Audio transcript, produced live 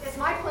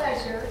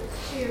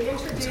to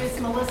introduce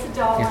Melissa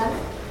Dolan,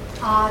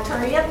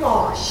 attorney at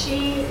law.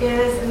 She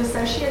is an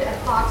associate at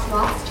Fox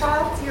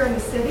Rothschild here in the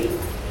city.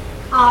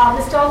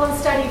 Ms. Dolan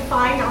studied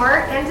fine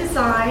art and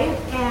design,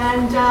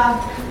 and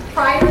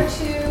prior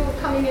to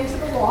coming into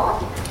the law,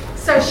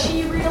 so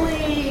she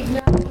really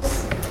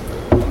knows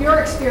your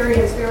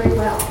experience very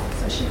well.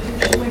 So she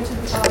went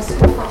to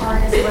school for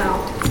art as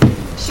well.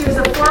 She was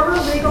a former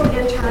legal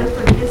intern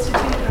for the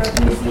Institute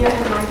of Museum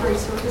and Library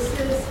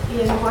Services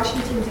in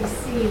Washington,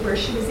 D.C., where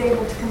she was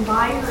able to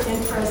combine her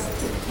interest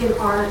in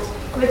art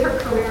with her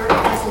career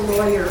as a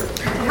lawyer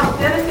to help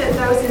benefit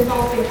those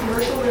involved in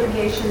commercial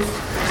litigations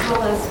as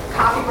well as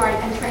copyright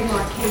and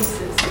trademark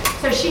cases.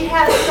 So she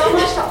has so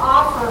much to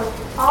offer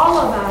all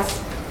of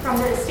us from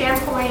the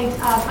standpoint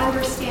of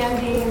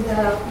understanding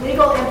the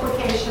legal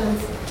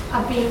implications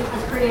of being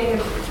a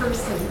creative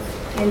person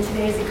in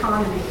today's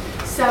economy.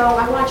 So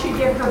I want you to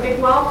give her a big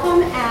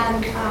welcome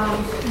and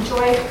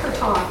enjoy her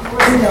talk.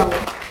 Melissa.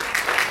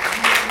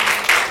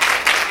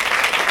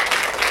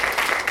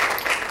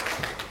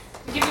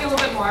 To give you a little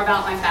bit more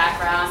about my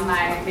background,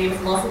 my name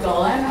is Melissa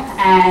Dolan,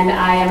 and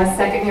I am a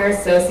second-year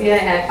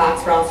associate at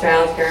Fox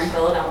Rothschild here in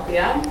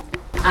Philadelphia.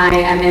 I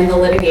am in the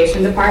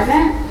litigation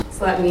department,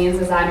 so that means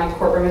is I'm a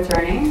courtroom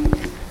attorney.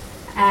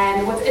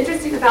 And what's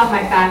interesting about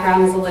my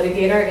background as a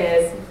litigator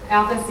is I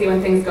often see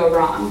when things go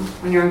wrong.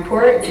 When you're in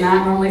court, it's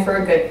not normally for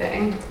a good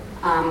thing.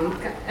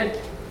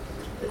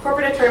 The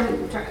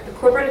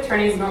corporate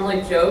attorneys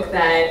normally joke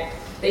that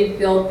they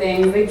build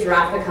things, they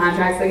draft the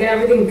contracts, they get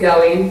everything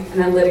going, and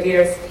then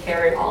litigators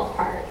tear it all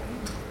apart.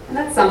 And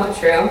that's somewhat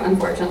true,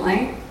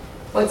 unfortunately.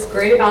 What's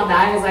great about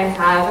that is I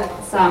have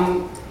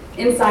some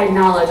inside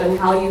knowledge on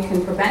how you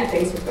can prevent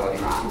things from going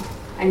wrong.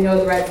 I know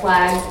the red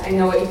flags, I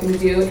know what you can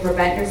do to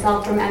prevent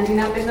yourself from ending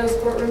up in those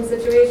courtroom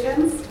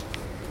situations.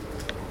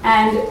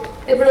 And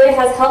it really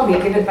has helped me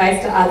give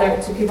advice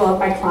to people,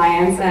 my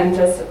clients, and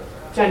just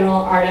general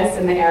artists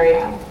in the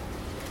area.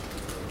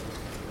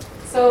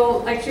 So,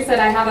 like she said,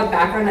 I have a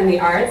background in the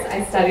arts.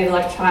 I studied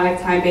electronic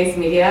time-based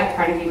media at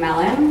Carnegie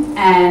Mellon,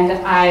 and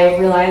I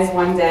realized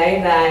one day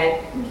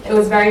that it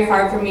was very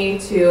hard for me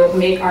to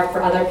make art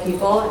for other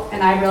people,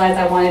 and I realized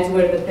I wanted to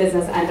go to the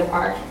business end of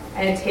art.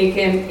 I had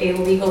taken a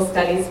legal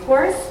studies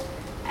course,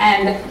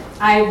 and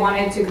I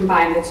wanted to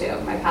combine the two,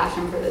 my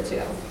passion for the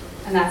two.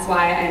 And that's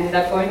why I ended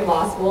up going to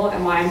law school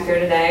and why I'm here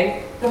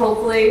today, to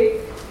hopefully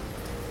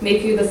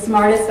make you the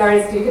smartest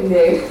artist you can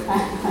be.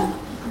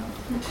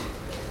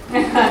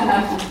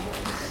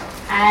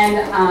 And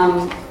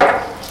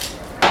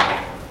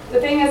the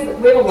thing is,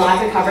 we have a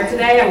lot to cover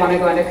today. I want to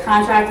go into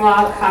contract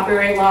law,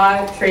 copyright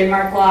law,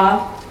 trademark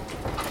law,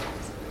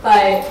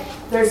 but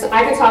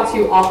I could talk to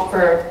you all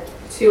for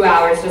 2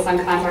 hours just on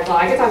contract law.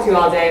 I could talk to you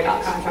all day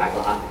about contract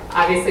law.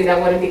 Obviously, that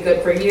wouldn't be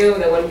good for you,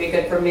 that wouldn't be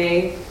good for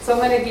me. So I'm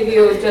going to give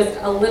you just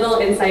a little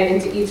insight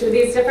into each of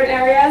these different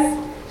areas.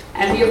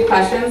 And if you have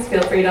questions,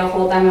 feel free to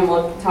hold them and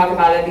we'll talk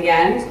about it at the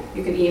end.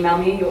 You can email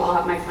me. You all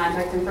have my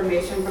contact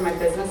information for my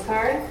business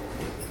card.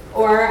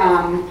 Or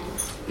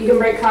you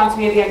can come up to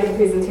me at the end of the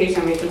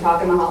presentation. We can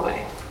talk in the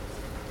hallway.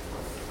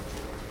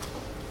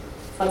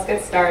 So let's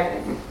get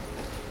started.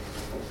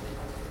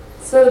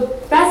 So the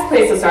best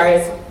place to start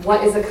is,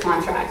 what is a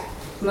contract?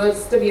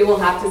 Most of you will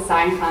have to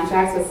sign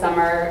contracts with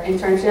summer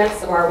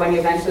internships or when you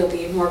eventually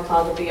leave Moore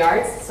College of the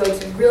Arts. So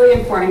it's really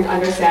important to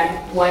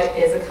understand what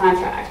is a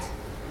contract.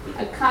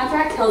 A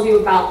contract tells you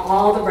about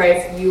all the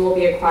rights you will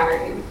be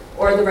acquiring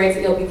or the rights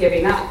that you'll be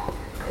giving up.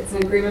 It's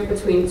an agreement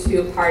between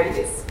two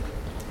parties.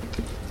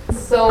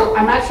 So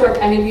I'm not sure if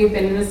any of you have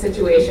been in a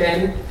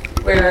situation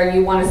where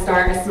you want to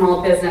start a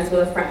small business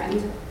with a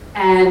friend.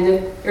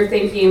 And you're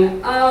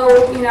thinking,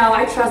 oh,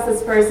 I trust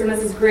this person,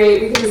 this is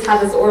great, we can just have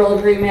this oral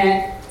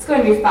agreement, it's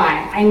going to be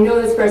fine. I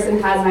know this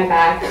person has my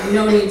back,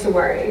 no need to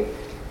worry.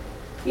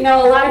 A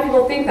lot of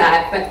people think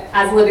that, but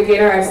as a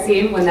litigator, I've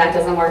seen when that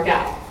doesn't work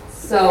out.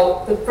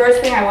 So the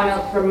first thing I want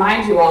to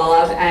remind you all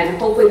of, and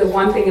hopefully the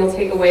one thing you'll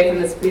take away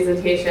from this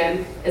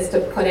presentation, is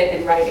to put it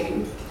in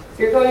writing. If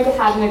you're going to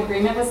have an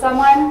agreement with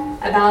someone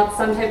about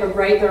some type of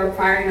right they're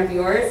acquiring of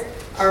yours,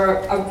 or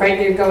a right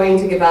that you're going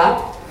to give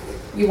up,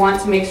 you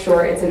want to make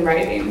sure it's in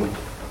writing.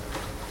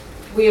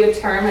 We have a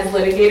term as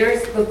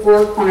litigators, the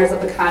four corners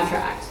of the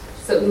contract.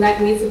 So that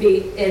needs to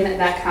be in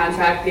that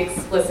contract, the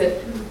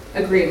explicit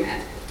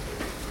agreement.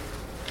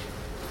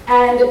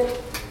 And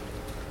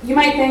you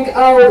might think,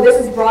 oh, this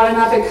is broad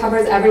enough, it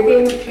covers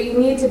everything, but you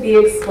need to be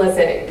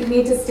explicit. You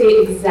need to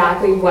state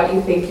exactly what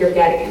you think you're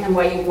getting and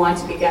what you want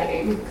to be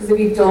getting. Because if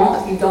you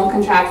don't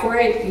contract for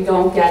it, you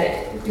don't get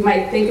it. You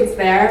might think it's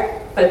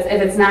there, but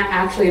if it's not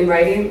actually in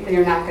writing, then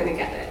you're not going to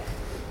get it.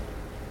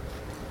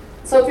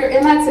 So if you're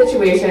in that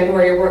situation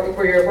where you're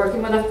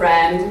working with a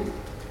friend,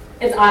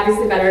 it's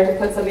obviously better to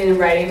put something in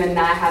writing than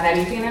not have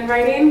anything in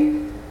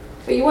writing.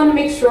 But you want to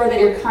make sure that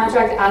your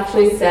contract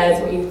actually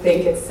says what you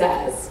think it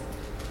says.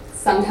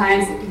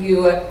 Sometimes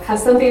you have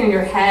something in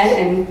your head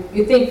and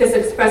you think this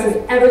expresses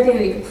everything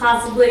that you could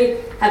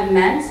possibly have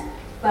meant,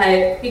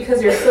 but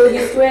because you're so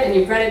used to it and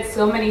you've read it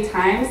so many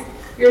times,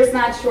 you're just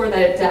not sure that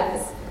it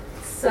does.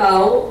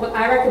 So what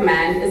I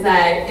recommend is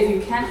that if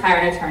you can't hire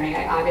an attorney,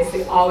 I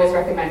obviously always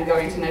recommend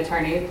going to an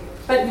attorney,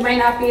 but you might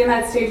not be in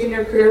that stage in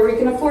your career where you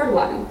can afford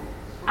one.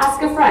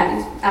 Ask a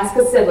friend, ask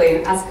a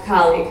sibling, ask a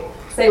colleague.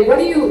 Say, what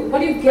do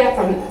you get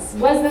from this?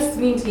 What does this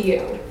mean to you?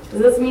 Does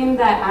this mean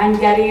that I'm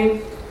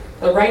getting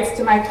the rights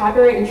to my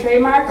copyright and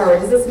trademark, or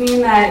does this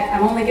mean that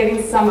I'm only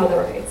getting some of the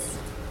rights?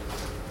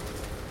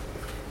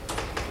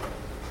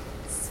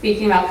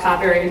 Speaking about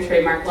copyright and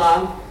trademark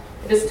law,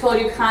 I just told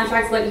you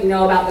contracts let you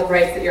know about the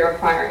rights that you're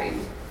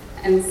acquiring.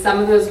 And some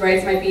of those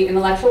rights might be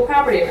intellectual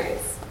property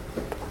rights.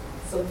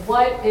 So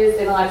what is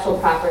intellectual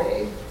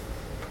property?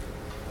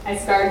 I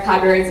started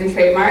copyrights and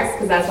trademarks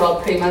because that's what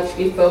I'll pretty much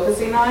be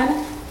focusing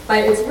on.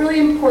 But it's really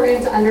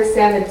important to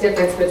understand the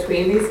difference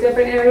between these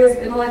different areas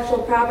of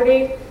intellectual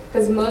property,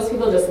 because most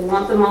people just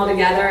lump them all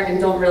together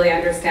and don't really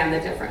understand the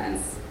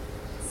difference.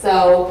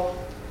 So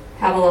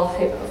have a little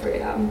hypo for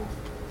you.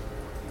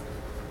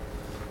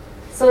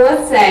 So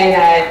let's say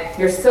that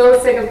you're so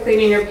sick of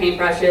cleaning your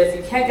paintbrushes,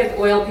 you can't get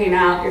the oil paint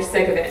out, you're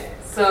sick of it.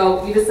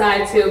 So you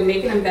decide to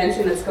make an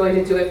invention that's going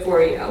to do it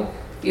for you.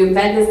 You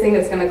invent this thing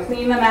that's going to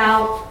clean them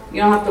out, you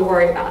don't have to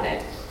worry about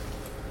it.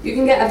 You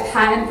can get a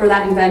patent for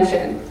that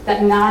invention,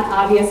 that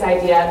non-obvious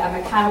idea,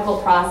 that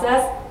mechanical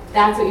process,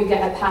 that's what you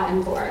get a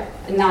patent for,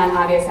 a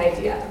non-obvious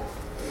idea.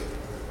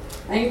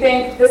 And you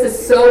think, this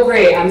is so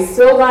great, I'm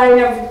so glad I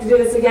never have to do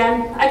this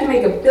again. I can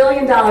make $1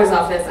 billion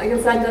off this. I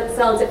can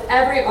sell it to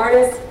every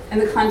artist in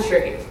the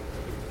country.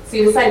 So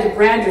you decide to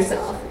brand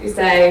yourself. You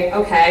say,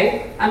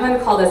 okay, I'm going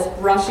to call this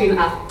brushing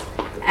up,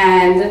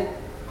 and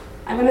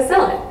I'm going to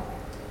sell it.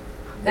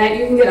 Then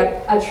you can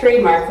get a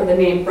trademark for the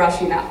name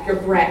brushing up, your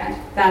brand.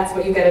 That's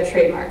what you get a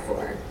trademark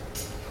for.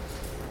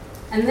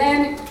 And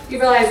then you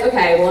realize,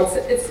 okay, well,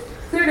 it's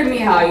clear to me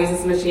how I use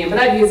this machine, but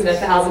I've used it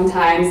 1,000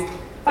 times.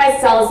 If I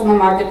sell this in the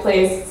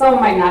marketplace,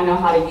 someone might not know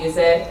how to use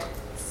it.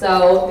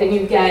 So then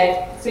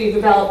you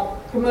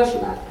develop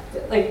promotional,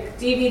 like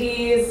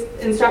DVDs,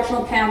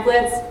 instructional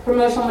pamphlets,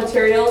 promotional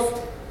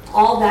materials,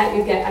 all that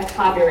you get a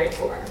copyright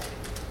for.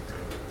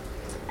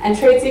 And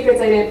trade secrets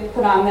I didn't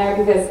put on there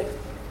because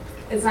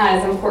it's not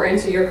as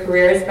important to your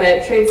careers,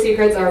 but trade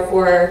secrets are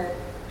for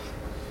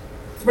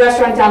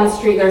restaurant down the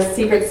street, their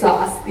secret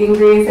sauce. The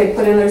ingredients they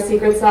put in their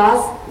secret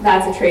sauce,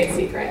 that's a trade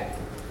secret.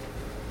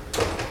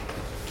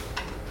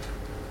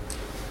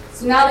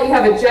 So now that you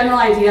have a general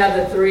idea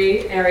of the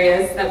 3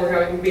 areas that we're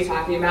going to be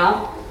talking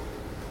about,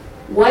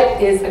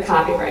 what is a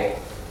copyright?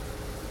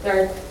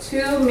 There are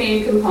 2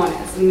 main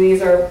components, and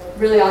these are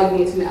really all you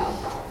need to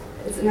know.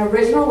 It's an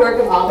original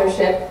work of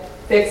authorship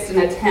fixed in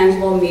a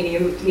tangible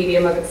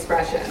medium of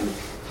expression.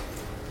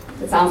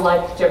 It sounds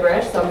like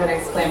gibberish, so I'm going to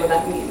explain what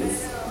that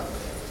means.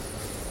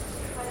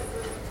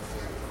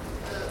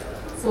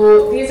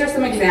 So these are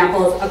some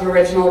examples of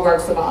original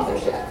works of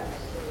authorship.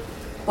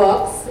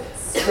 Books,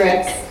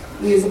 scripts,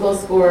 musical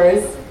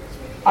scores,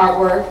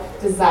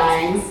 artwork,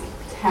 designs,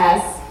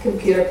 tests,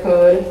 computer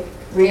code,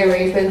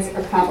 rearrangements,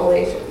 or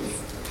compilations.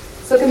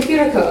 So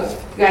computer code,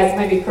 you guys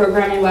might be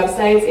programming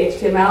websites,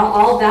 HTML,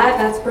 all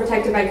that's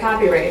protected by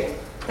copyright.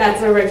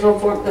 That's an original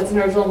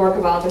work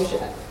of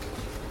authorship.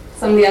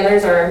 Some of the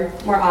others are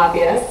more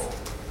obvious.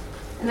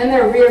 And then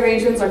there are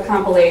rearrangements or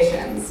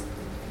compilations.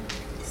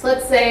 So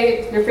let's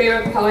say your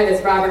favorite poet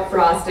is Robert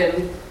Frost,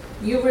 and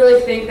you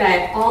really think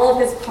that all of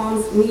his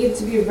poems need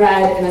to be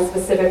read in a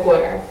specific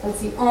order. That's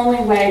the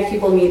only way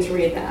people need to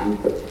read them.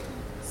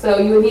 So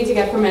you would need to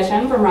get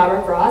permission from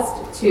Robert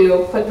Frost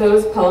to put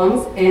those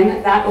poems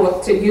in that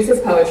order, to use his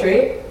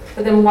poetry.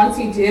 But then once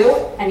you do,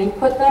 and you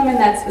put them in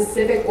that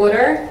specific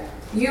order,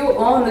 you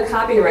own the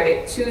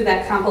copyright to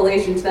that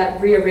compilation, to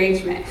that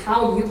rearrangement,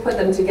 how you put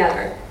them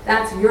together.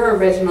 That's your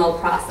original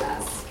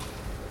process.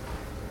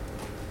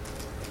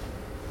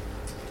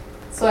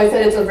 So I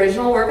said it's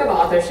original work of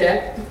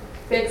authorship,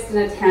 fixed in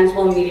a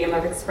tangible medium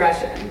of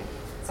expression.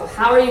 So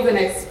how are you going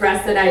to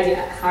express that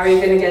idea? How are you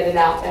going to get it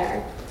out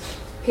there?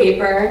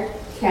 Paper,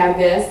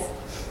 canvas,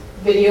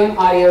 video and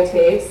audio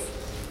tapes,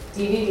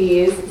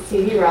 DVDs,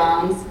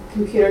 CD-ROMs,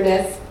 computer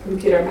disks,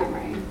 computer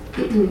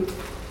memory.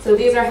 So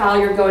these are how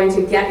you're going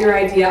to get your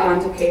idea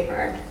onto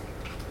paper.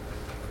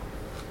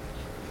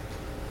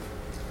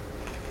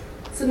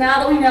 So now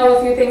that we know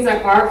a few things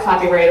that are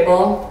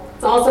copyrightable,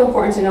 it's also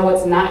important to know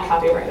what's not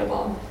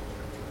copyrightable.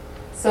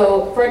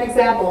 So for an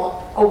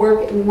example, a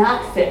work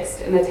not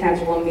fixed in the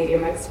tangible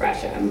medium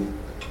expression.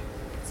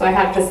 So I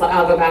have this,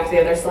 I'll go back to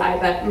the other slide,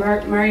 but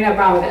Marina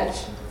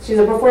Abramovich, she's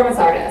a performance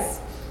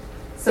artist.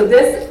 So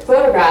this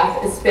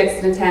photograph is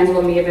fixed in a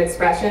tangible medium of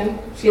expression.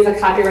 She has a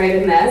copyright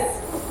in this,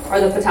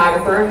 or the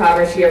photographer,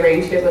 however she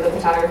arranged it with a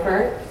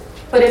photographer.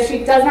 But if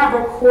she does not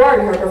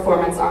record her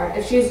performance art,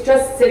 if she's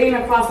just sitting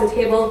across the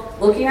table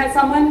looking at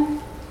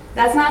someone,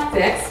 that's not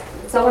fixed.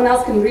 Someone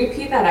else can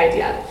repeat that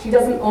idea. She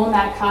doesn't own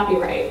that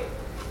copyright.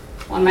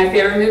 One of my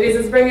favorite movies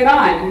is Bring It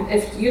On.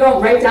 If you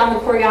don't write down the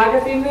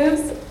choreography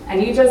moves,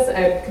 and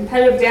a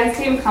competitive dance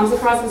team comes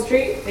across the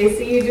street, they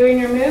see you doing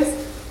your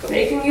moves,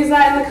 they can use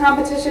that in the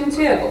competition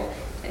too.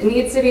 It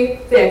needs to be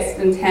fixed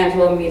in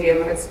tangible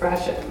medium of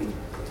expression.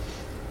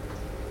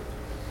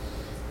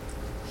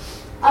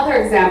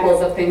 Other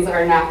examples of things that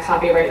are not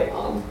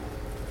copyrightable: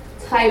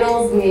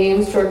 titles,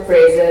 names, short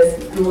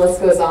phrases, and the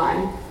list goes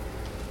on.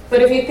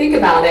 But if you think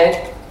about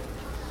it,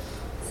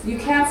 you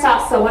can't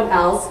stop someone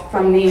else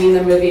from naming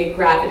the movie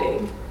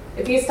Gravity.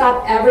 If you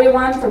stop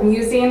everyone from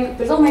using,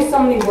 there's only so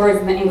many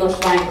words in the English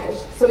language,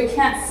 so we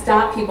can't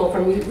stop people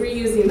from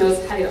reusing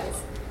those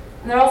titles.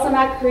 And they're also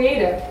not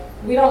creative.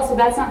 So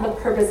that's not the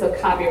purpose of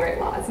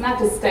copyright law. It's not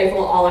to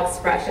stifle all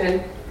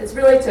expression. It's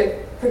really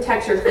to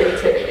protect your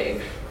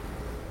creativity.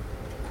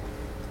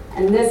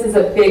 And this is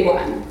a big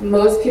one.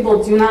 Most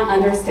people do not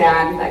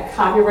understand that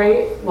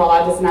copyright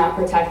law does not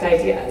protect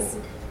ideas.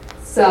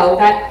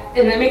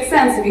 And it makes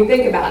sense if you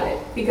think about it,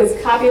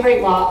 because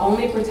copyright law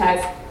only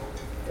protects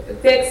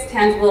fixed,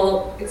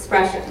 tangible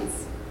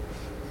expressions.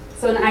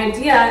 So an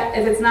idea,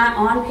 if it's not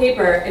on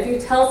paper, if you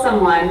tell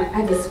someone,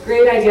 I have this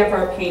great idea for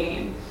a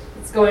painting,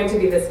 it's going to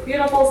be this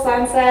beautiful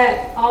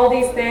sunset, all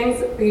these things,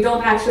 but you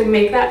don't actually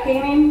make that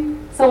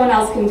painting, someone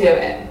else can do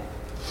it.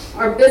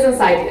 Or business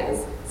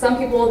ideas. Some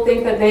people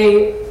think that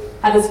they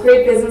have this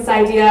great business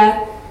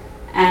idea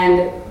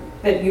and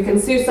that you can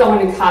sue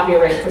someone in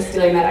copyright for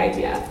stealing that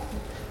idea.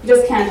 You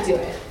just can't do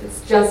it.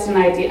 It's just an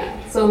idea.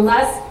 So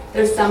unless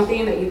there's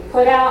something that you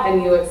put out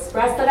and you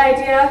express that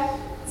idea,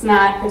 it's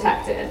not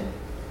protected.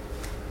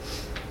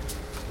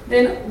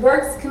 Then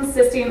works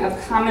consisting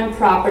of common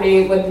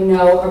property with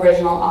no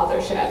original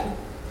authorship.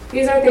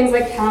 These are things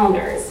like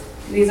calendars.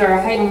 These are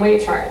height and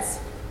weight charts.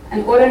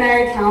 An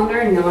ordinary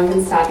calendar, no one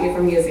can stop you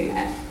from using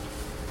it.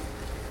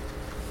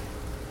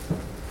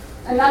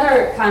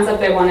 Another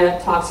concept I want to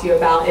talk to you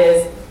about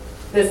is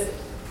this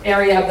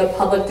area of the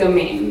public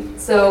domain.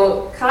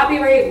 So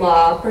copyright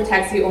law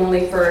protects you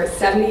only for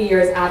 70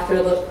 years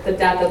after the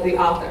death of the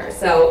author.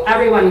 So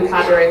everyone in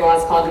copyright law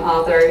is called an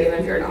author. Even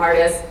if you're an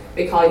artist,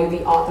 we call you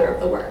the author of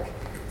the work.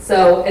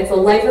 So it's the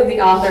life of the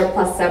author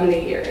plus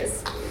 70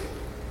 years.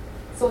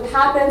 So what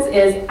happens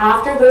is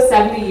after those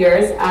 70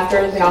 years,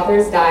 after the author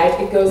has died,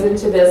 it goes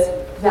into this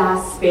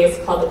vast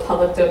space called the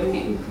public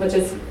domain, which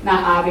is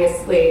not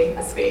obviously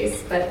a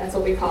space, but that's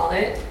what we call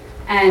it.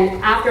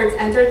 And after it's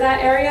entered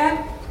that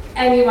area,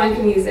 anyone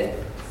can use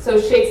it. So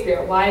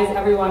Shakespeare, why is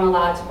everyone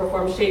allowed to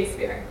perform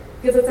Shakespeare?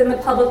 Because it's in the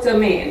public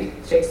domain.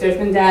 Shakespeare's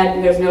been dead,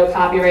 and there's no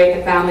copyright,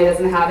 the family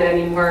doesn't have it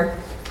anymore,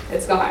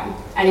 it's gone.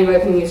 Anyone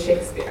can use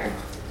Shakespeare.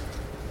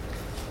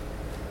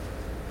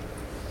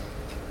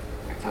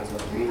 Talk to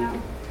right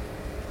now.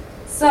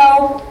 So,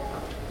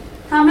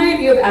 how many of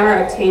you have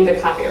ever obtained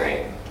a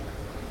copyright?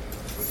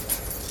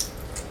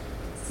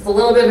 This is a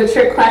little bit of a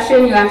trick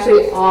question, you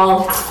actually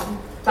all have.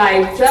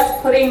 By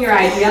just putting your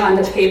idea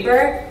onto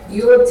paper,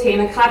 you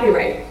obtain a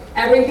copyright.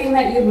 Everything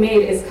that you've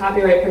made is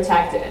copyright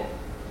protected.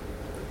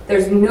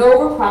 There's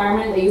no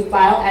requirement that you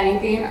file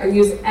anything or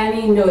use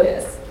any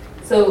notice.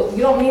 So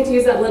you don't need to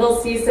use that little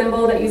C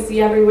symbol that you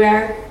see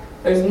everywhere.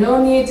 There's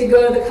no need to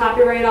go to the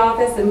Copyright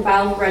Office and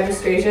file for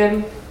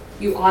registration.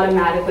 You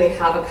automatically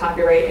have a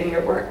copyright in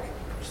your work,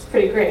 which is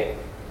pretty great.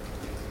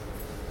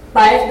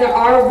 But there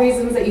are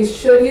reasons that you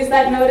should use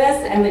that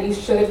notice and that you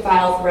should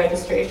file for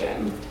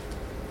registration.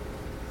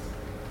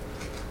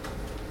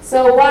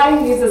 So why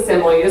use a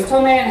symbol? You just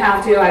told me I didn't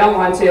have to, I don't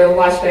want to,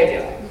 why should I do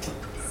it?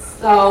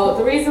 So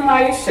the reason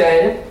why you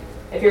should,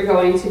 if you're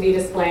going to be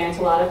displaying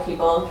to a lot of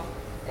people,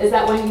 is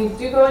that when you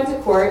do go into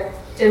court,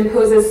 it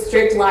imposes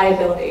strict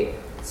liability.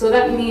 So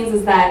that means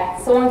is that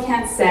someone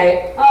can't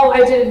say, oh,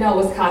 I didn't know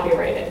it was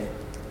copyrighted.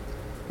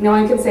 No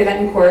one can say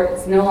that in court,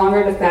 it's no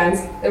longer a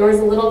defense. There was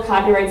a little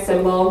copyright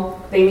symbol,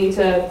 they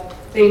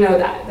know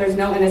that. There's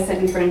no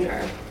innocent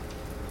infringer.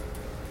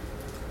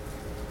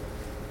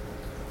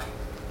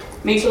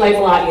 Makes your life a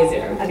lot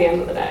easier at the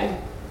end of the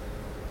day.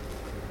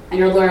 And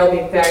your lawyer will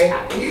be very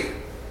happy.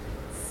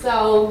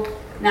 So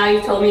now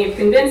you've told me, you've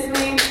convinced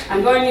me,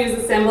 I'm going to use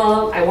the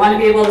symbol, I want to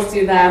be able to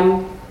sue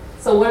them.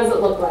 So what does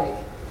it look like?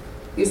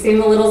 You've seen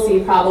the little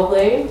c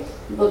probably.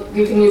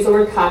 You can use the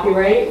word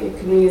copyright, you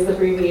can use the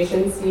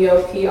abbreviation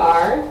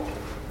COPR.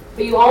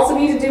 But you also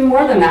need to do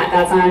more than that,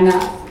 that's not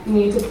enough. You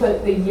need to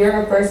put the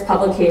year of first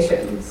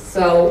publication.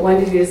 So when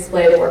did you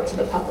display the work to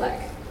the public?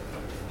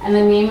 And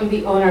the name of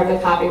the owner of the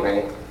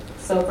copyright.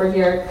 So for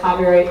here,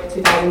 copyright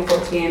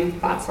 2014,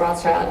 Fox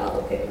Rothschild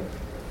LLP.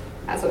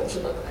 That's what it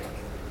should look like.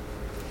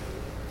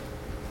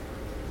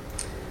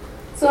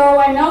 So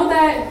I know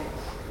that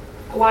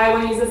why I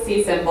want to use a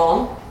C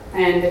symbol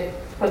and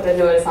put the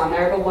notice on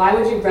there, but why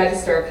would you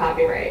register a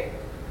copyright?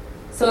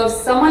 So if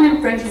someone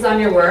infringes on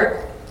your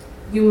work,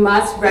 you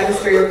must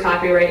register your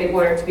copyright in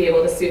order to be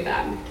able to sue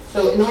them.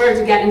 So in order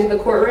to get into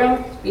the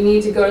courtroom, you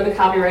need to go to the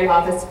Copyright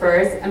Office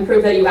first and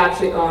prove that you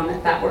actually own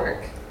that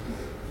work.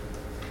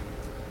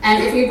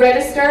 And if you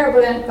register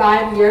within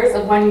 5 years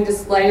of when you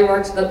display your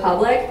work to the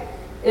public,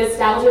 it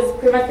establishes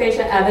prima facie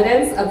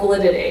evidence of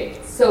validity.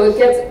 So it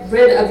gets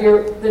rid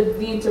of the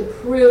need to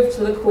prove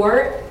to the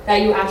court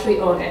that you actually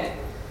own it.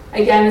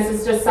 Again, this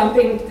is just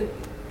something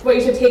what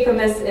you should take from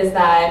this is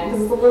that,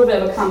 because it's a little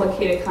bit of a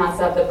complicated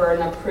concept, the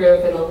burden of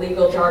proof and the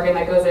legal jargon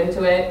that goes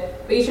into it,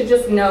 but you should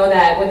just know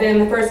that within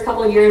the first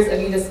couple of years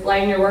of you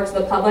displaying your work to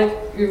the public,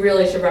 you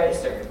really should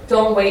register.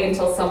 Don't wait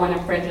until someone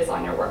infringes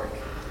on your work.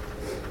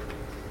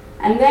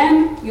 And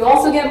then you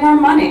also get more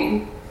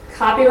money.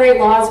 Copyright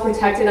law is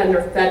protected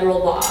under federal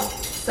law.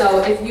 So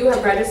if you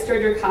have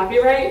registered your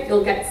copyright,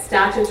 you'll get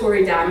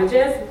statutory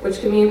damages,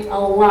 which can mean a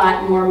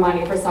lot more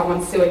money for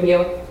someone suing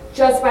you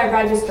just by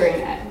registering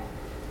it.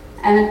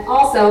 And then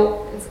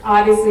also, it's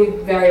obviously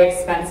very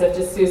expensive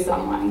to sue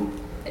someone.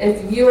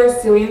 If you are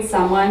suing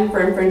someone for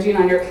infringing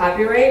on your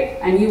copyright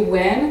and you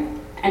win,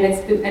 and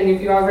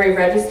if you're already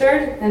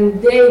registered, then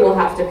they will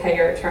have to pay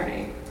your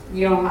attorney.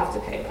 You don't have to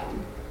pay them.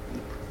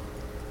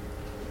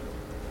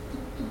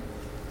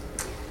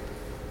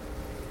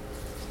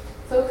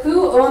 So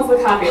who owns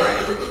the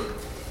copyright?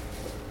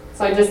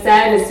 So I just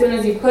said, as soon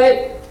as you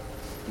put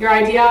your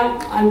idea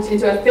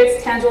into a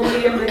fixed, tangible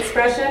medium of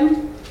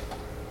expression,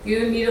 you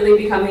immediately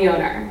become the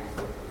owner.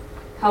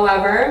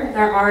 However,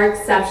 there are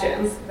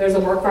exceptions. There's a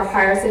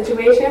work-for-hire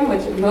situation,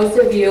 which most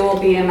of you will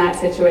be in that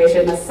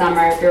situation this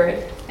summer if you're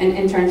in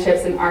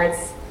internships in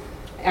arts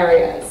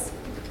areas.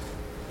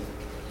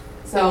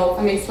 So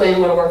let me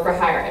explain what a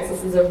work-for-hire is.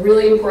 This is a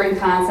really important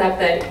concept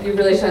that you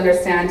really should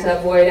understand to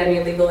avoid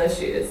any legal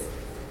issues.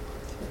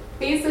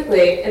 Basically,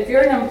 if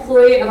you're an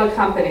employee of a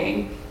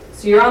company,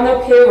 so you're on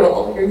their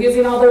payroll, you're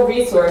using all their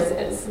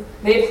resources,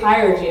 they've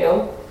hired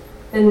you,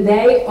 then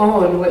they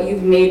own what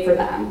you've made for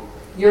them.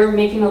 You're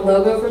making a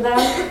logo for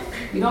them,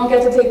 you don't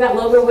get to take that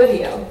logo with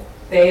you.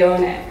 They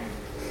own it.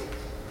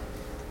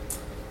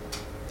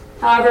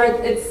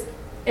 However,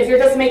 if you're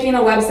just making a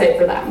website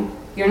for them,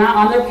 you're not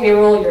on their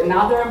payroll, you're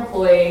not their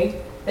employee,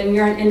 then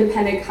you're an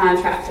independent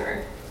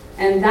contractor.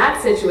 And in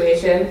that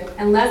situation,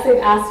 unless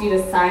they've asked you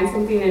to sign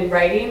something in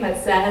writing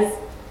that says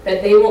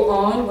that they will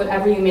own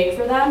whatever you make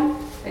for them,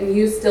 then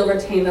you still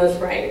retain those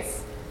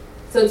rights.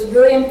 So it's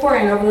really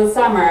important over the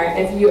summer,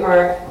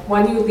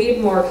 when you leave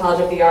Moore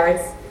College of the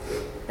Arts,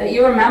 that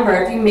you remember,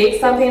 if you make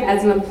something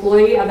as an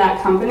employee of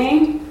that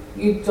company,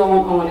 you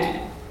don't own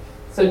it.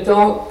 So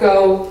don't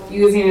go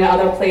using it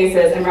other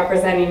places and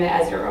representing it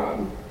as your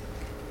own.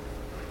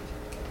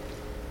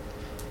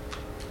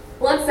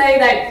 Let's say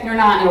that you're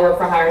not in a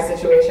work-for-hire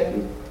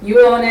situation.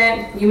 You own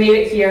it, you made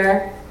it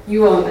here,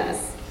 you own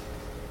this.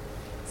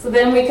 So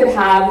then you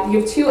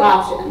have two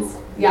options.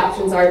 The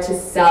options are to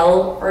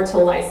sell or to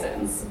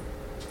license.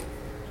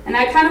 And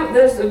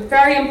there's a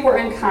very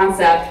important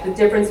concept, the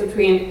difference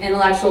between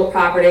intellectual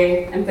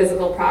property and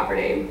physical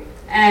property.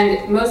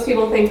 And most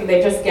people think that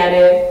they just get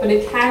it, but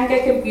it can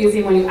get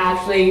confusing when you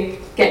actually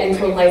get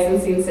into a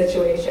licensing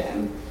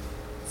situation.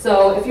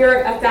 So if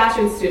you're a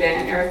fashion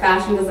student or a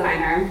fashion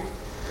designer,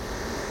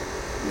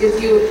 if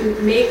you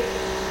make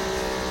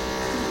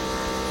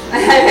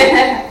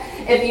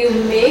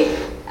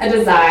a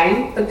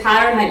design, the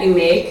pattern that you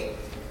make,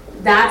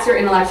 that's your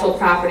intellectual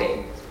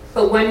property.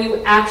 But when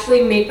you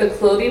actually make the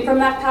clothing from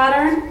that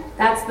pattern,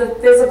 that's the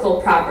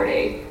physical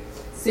property.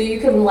 So you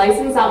can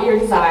license out your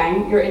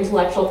design, your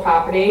intellectual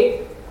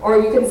property, or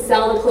you can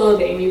sell the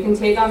clothing. You can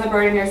take on the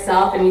burden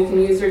yourself and you can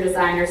use your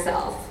design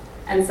yourself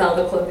and sell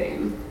the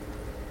clothing.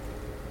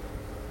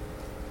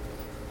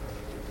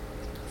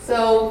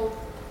 So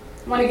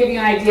I want to give you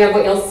an idea of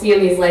what you'll see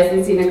in these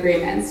licensing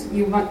agreements.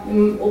 You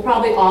will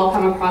probably all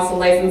come across a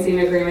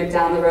licensing agreement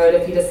down the road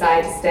if you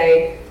decide to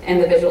stay in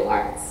the visual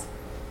arts.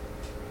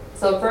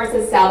 So first, it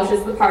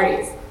establishes the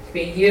parties. It could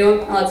be you,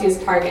 and let's use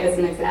Target as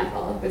an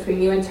example.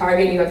 Between you and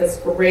Target, you have this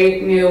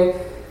great new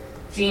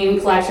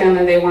jean collection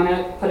that they want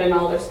to put in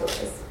all their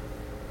stores.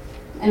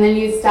 And then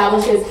it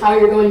establishes how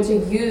you're going to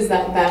use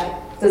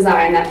that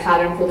design, that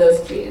pattern for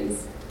those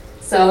jeans.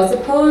 So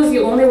suppose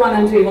you only want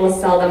them to be able to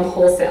sell them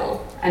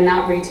wholesale and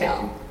not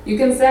retail. You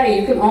can say,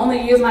 you can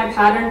only use my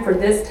pattern for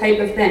this type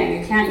of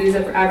thing. You can't use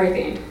it for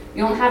everything.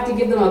 You don't have to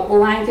give them a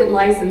blanket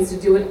license to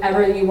do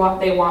whatever they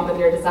want with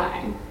your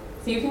design.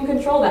 So you can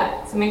control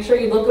that. So make sure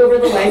you look over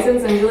the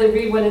license and really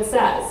read what it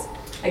says.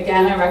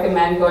 Again, I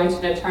recommend going to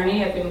an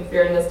attorney if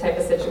you're in this type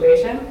of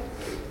situation.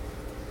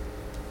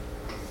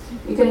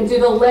 You can you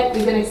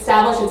can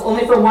establish it's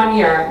only for 1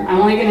 year. I'm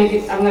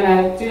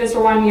gonna do this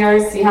for 1 year,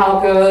 see how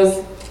it goes.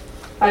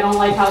 If I don't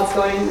like how it's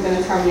going, I'm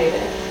gonna terminate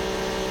it.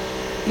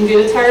 You can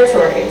do the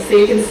territory. So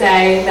you can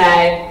say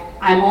that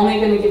I'm only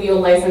going to give you a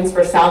license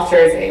for South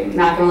Jersey. I'm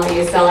not going to let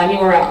you sell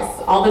anywhere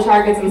else. All the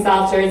Targets in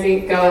South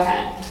Jersey, go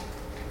ahead.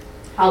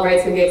 How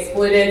rights can be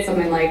exploited,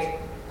 something like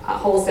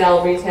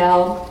wholesale,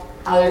 retail,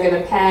 how they're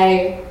going to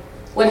pay,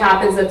 what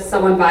happens if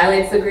someone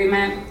violates the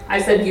agreement. I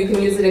said you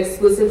can use it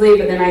exclusively,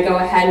 but then I go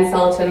ahead and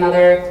sell it to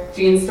another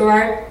jean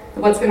store.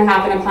 What's going to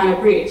happen upon a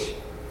breach?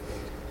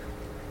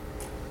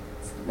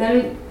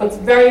 Then what's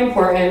very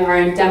important are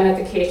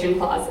indemnification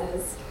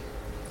clauses.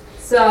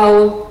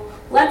 So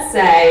let's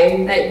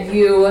say that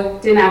you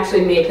didn't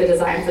actually make the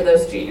design for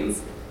those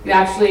jeans. You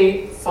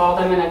actually saw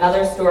them in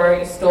another store,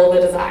 you stole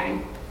the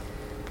design.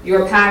 You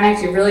were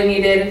panicked, you really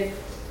needed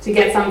to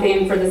get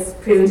something for this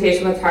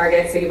presentation with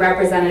Target, so you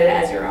represented it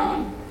as your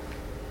own.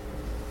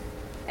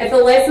 If the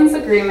license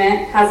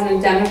agreement has an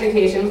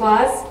indemnification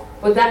clause,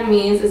 what that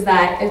means is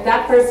that if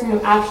that person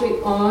who actually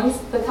owns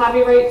the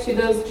copyright to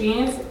those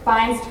jeans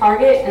finds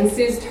Target and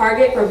sues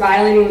Target for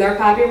violating their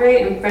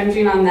copyright and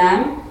infringing on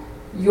them,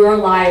 you're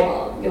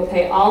liable. You'll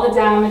pay all the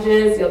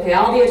damages, you'll pay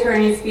all the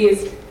attorney's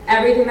fees,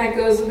 everything that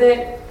goes with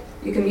it.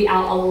 You can be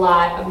out a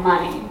lot of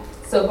money.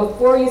 So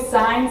before you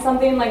sign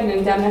something like an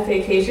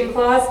indemnification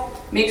clause,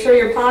 make sure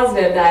you're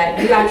positive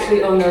that you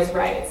actually own those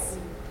rights.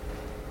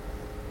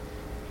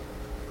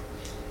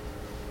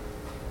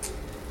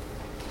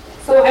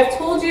 So I've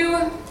told you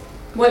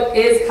what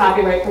is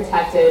copyright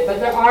protected, but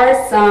there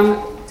are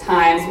some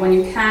times when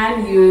you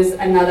can use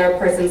another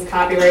person's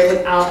copyright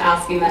without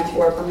asking them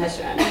for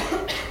permission.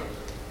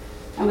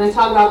 I'm going to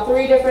talk about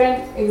 3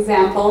 different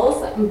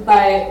examples,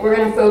 but we're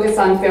going to focus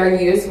on fair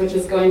use, which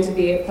is going to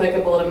be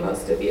applicable to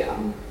most of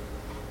you.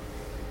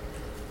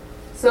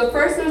 So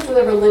first is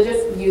the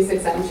religious use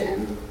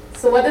exemption.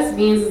 So what this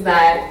means is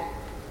that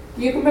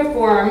you can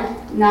perform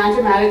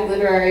non-dramatic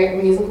literary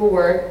or musical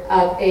work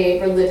of a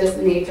religious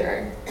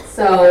nature.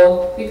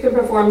 So you can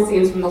perform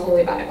scenes from the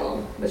Holy Bible,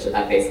 which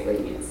that basically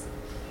means.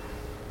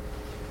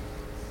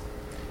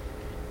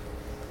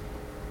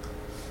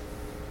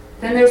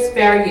 Then there's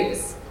fair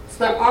use.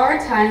 So there are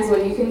times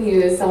when you can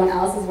use someone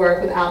else's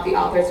work without the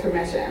author's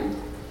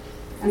permission.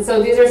 And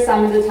so these are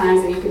some of the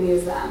times that you can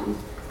use them.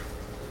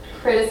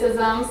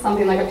 Criticism,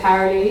 something like a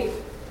parody,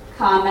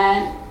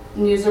 comment,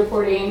 news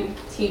reporting,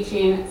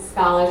 teaching,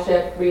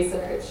 scholarship,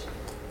 research.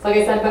 So like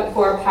I said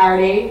before,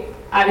 parody.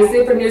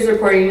 Obviously for news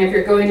reporting, if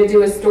you're going to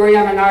do a story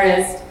on an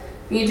artist,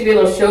 you need to be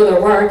able to show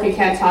their work. You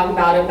can't talk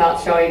about it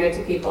without showing it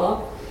to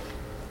people.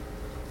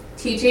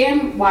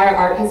 Teaching, why are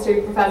art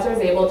history professors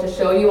able to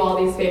show you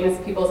all these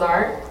famous people's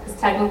art? Because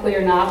technically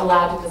you're not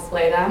allowed to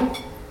display them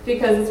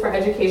because it's for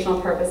educational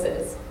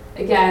purposes.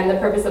 Again, the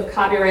purpose of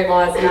copyright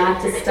law is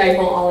not to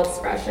stifle all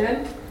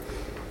expression.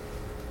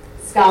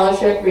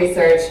 Scholarship,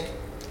 research,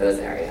 those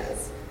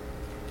areas.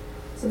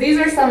 So these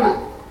are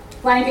some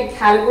blanket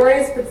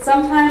categories, but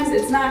sometimes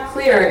it's not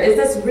clear. Is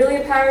this really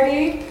a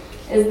parody?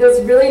 Is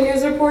this really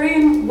news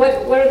reporting?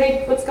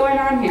 What's going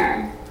on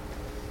here?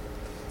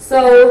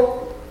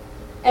 So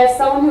if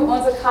someone who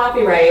owns a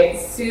copyright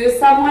sues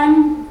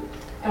someone,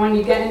 and when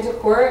you get into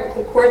court,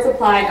 the courts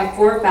apply a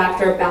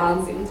 4-factor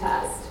balancing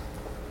test.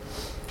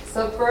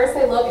 So first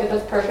they look at the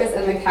purpose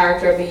and the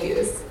character of the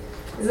use.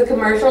 Is it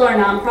commercial or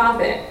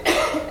nonprofit?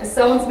 If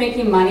someone's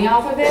making money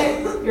off of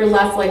it, you're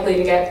less likely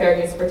to get fair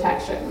use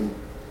protection.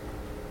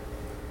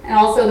 And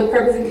also the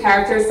purpose and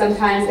character,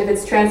 sometimes if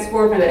it's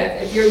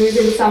transformative, if you're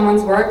using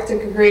someone's work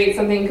to create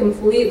something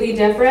completely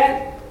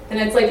different, then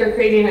it's like you're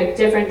creating a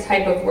different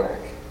type of work.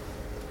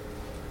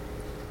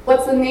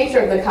 What's the nature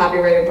of the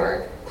copyrighted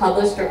work?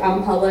 Published or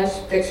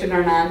unpublished, fiction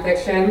or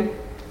nonfiction?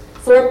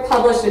 So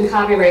published in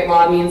copyright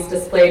law means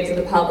displayed to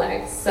the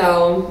public.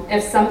 So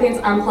if something's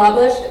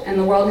unpublished and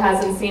the world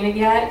hasn't seen it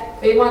yet,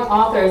 they want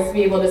authors to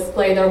be able to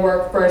display their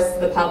work first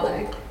to the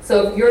public.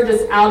 So if you're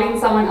just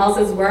outing someone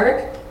else's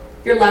work,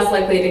 you're less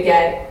likely to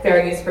get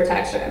fair use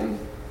protection.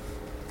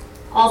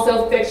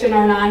 Also, fiction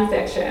or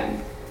nonfiction.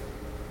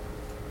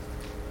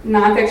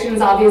 Nonfiction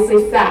is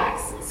obviously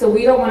facts. So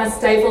we don't want to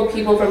stifle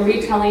people from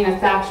retelling a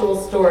factual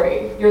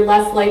story. You're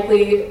less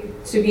likely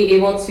to be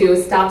able to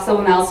stop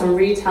someone else from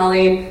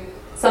retelling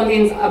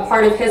something's a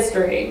part of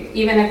history,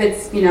 even if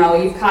it's,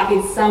 you've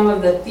copied some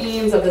of the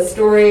themes of the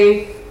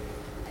story.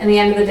 In the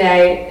end of the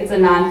day, it's a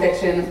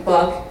nonfiction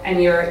book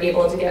and you're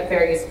able to get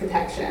fair use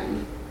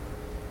protection.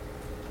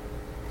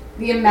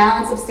 The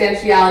amount and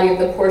substantiality of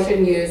the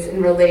portion used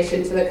in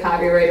relation to the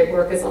copyrighted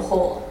work as a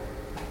whole.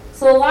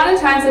 So a lot of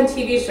times on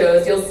TV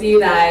shows, you'll see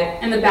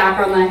that in the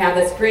background I have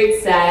this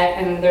great set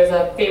and there's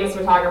a famous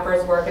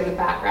photographer's work in the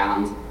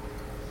background.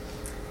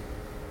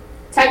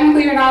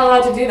 Technically, you're not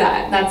allowed to do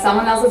that. That's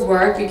someone else's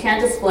work. You can't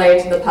display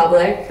it to the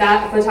public.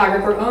 That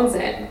photographer owns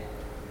it.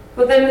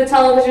 But then the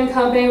television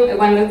company,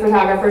 when the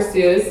photographer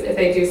sues, if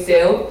they do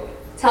sue,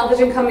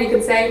 television company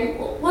could say,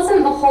 well, it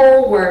wasn't the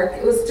whole work.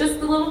 It was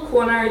just the little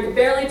corner. You could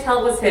barely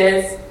tell it was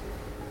his.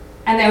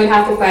 And they would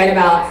have to fight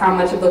about how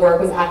much of the work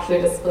was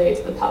actually displayed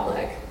to the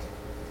public.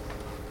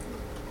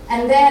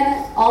 And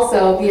then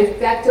also the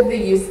effect of the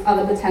use on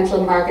the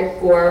potential market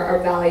for or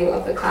value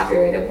of the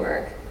copyrighted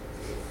work.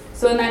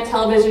 So in that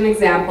television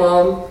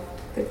example,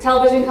 the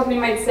television company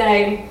might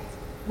say,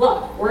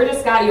 look, we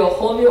just got you a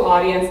whole new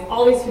audience.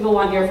 All these people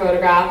want your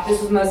photograph.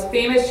 This is the most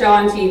famous show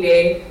on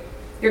TV.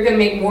 You're going to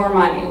make more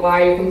money.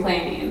 Why are you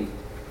complaining?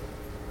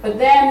 But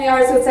then the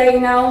artist would say,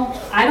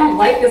 I don't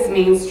like this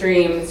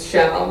mainstream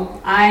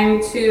show.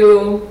 I'm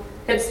too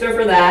hipster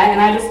for that,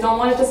 and I just don't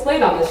want it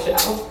displayed on this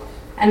show.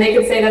 And they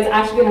could say that's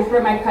actually going to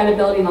hurt my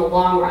credibility in the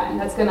long run.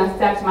 That's going to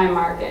affect my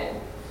market.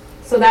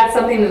 So that's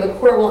something that the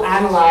court will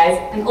analyze,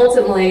 and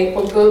ultimately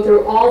will go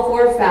through all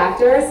 4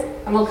 factors,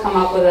 and will come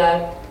up with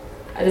a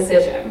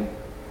decision.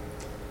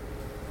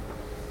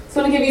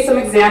 So I'm going to give you some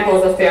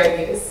examples of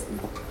fair use.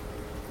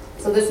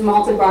 So this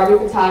malted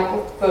Barbie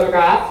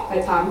photograph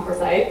by Tom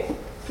Forsyth,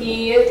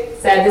 he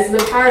said this is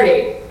a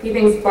parody. He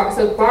thinks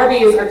so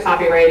Barbies are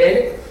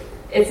copyrighted.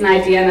 It's an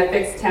idea and a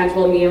fixed,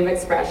 tangible medium of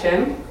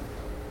expression.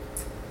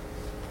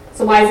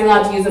 So why is he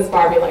allowed to use this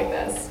Barbie like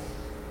this?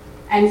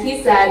 And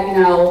he said,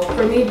 you know,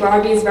 for me,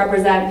 Barbies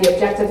represent the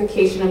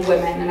objectification of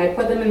women, and I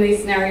put them in these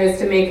scenarios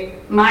to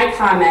make my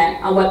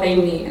comment on what they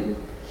mean.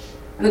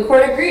 And the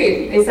court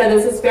agreed. They said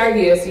this is fair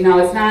use. You know,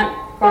 it's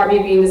not Barbie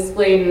being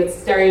displayed in its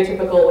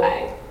stereotypical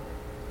way.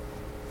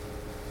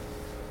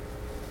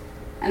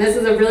 And this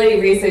is a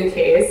really recent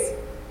case.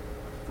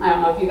 I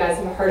don't know if you guys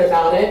have heard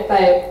about it,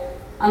 but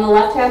on the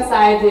left-hand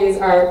side, these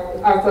is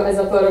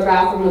a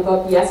photograph from the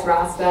book Yes,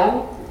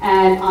 Rasta.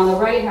 And on the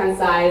right-hand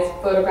side,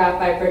 photographed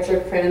by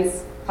Richard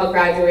Prince called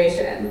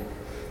Graduation.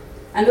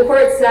 And the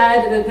court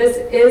said that this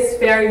is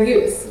fair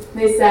use.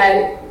 They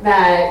said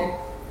that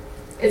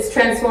it's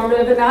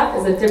transformative enough,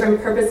 is a different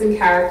purpose and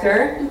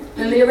character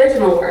than the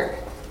original work.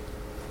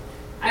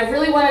 I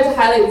really wanted to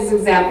highlight this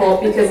example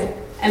because,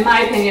 in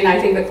my opinion,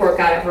 I think the court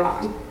got it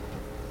wrong.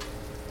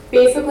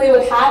 Basically,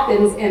 what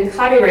happens in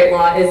copyright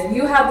law is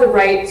you have the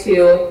right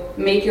to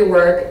make your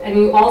work, and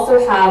you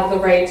also have the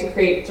right to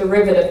create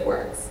derivative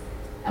works.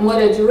 And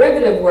what a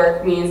derivative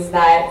work means is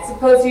that,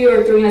 suppose you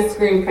are doing a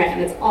screen print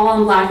and it's all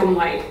in black and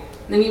white,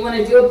 and then you want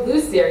to do a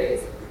blue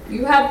series.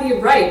 You have the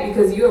right,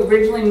 because you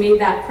originally made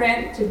that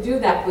print, to do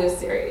that blue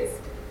series.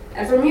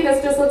 And for me,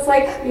 this just looks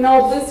like, you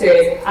know, a blue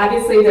series.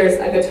 Obviously, there's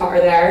a guitar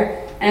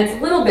there, and it's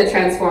a little bit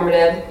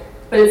transformative,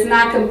 but it's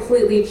not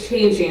completely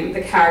changing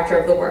the character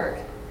of the work.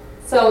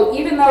 So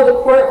even though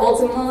the court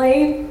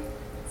ultimately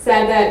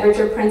said that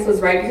Richard Prince was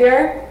right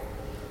here,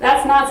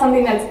 that's not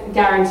something that's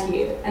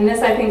guaranteed. And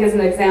this, I think, is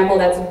an example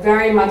that's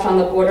very much on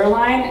the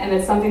borderline, and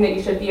it's something that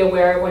you should be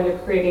aware of when you're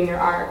creating your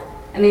art.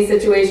 In these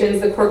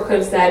situations, the court could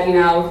have said, you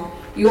know,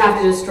 you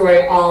have to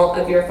destroy all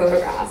of your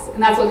photographs.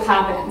 And that's what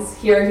happens.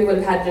 Here, he would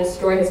have had to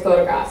destroy his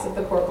photographs if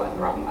the court went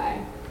the wrong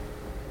way.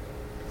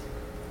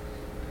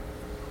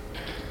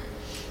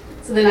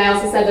 So then I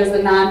also said there's the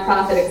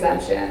nonprofit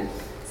exemption.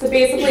 So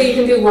basically, you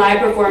can do live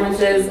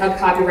performances of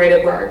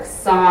copyrighted works,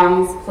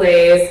 songs,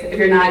 plays. If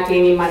you're not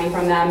gaining money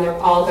from them, they're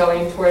all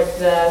going towards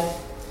the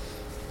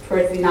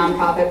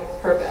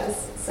nonprofit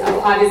purpose.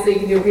 So obviously, you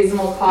can do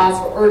reasonable costs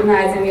for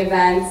organizing the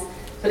events,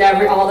 but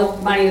all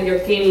the money that you're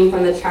gaining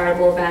from the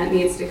charitable event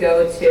needs to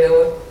go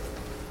to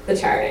the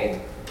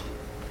charity.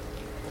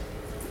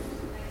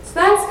 So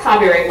that's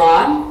copyright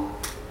law.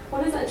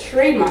 What is a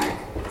trademark?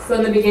 So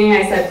in the beginning,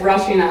 I said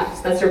brushing up.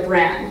 So that's your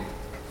brand.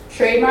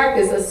 Trademark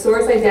is a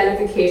source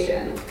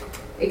identification.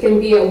 It can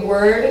be a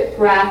word,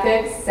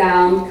 graphic,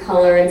 sound,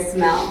 color, and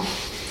smell.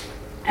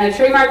 And a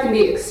trademark can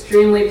be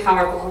extremely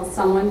powerful.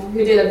 Someone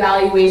who did a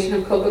valuation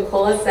of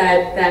Coca-Cola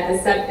said that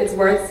it's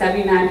worth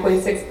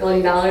 $79.6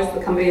 billion,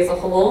 the company as a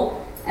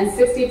whole, and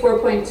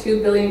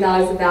 $64.2 billion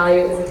of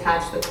value is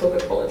attached to the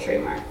Coca-Cola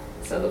trademark.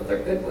 So their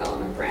goodwill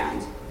and their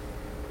brand.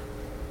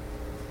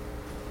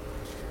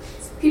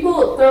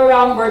 People throw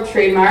around the word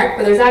trademark,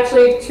 but there's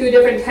actually two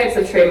different types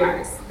of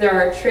trademarks. There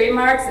are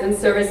trademarks and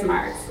service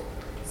marks.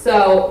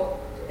 So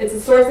it's a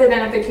source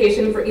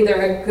identification for either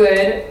a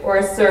good or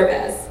a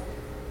service.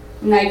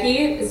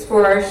 Nike is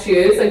for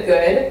shoes, a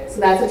good,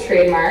 so that's a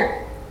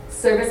trademark.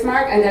 Service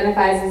mark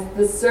identifies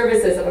the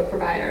services of a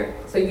provider.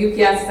 So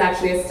UPS is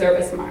actually a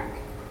service mark.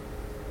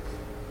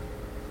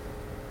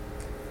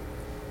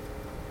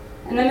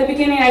 And in the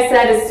beginning I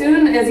said, as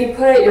soon as you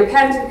put your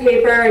pen to the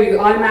paper, you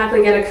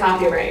automatically get a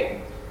copyright.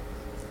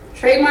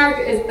 Trademark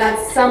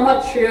that's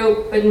somewhat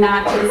true, but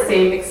not to the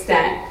same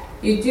extent.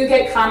 You do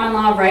get common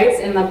law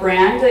rights in the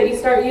brand that you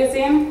start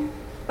using,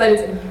 but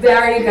it's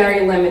very,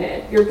 very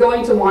limited. You're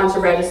going to want to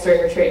register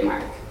your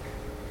trademark.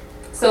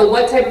 So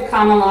what type of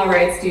common law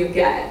rights do you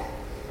get?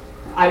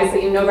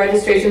 Obviously, no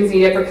registration's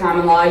needed for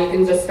common law. You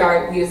can just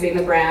start using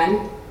the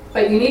brand.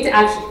 But you need to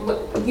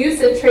actually,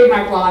 use of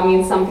trademark law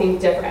means something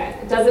different.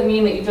 It doesn't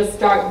mean that you just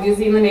start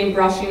using the name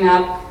Brushing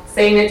Up,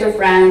 saying it to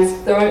friends,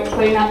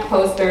 putting up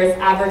posters,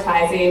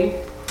 advertising.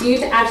 You need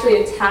to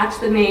actually attach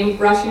the name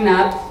Brushing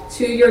Up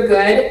to your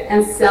good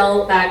and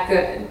sell that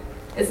good.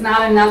 It's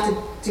not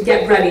enough to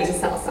get ready to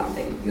sell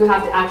something. You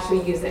have to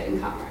actually use it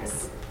in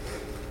commerce.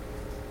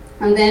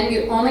 And then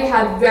you only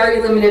have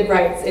very limited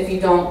rights if you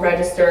don't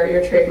register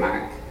your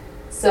trademark.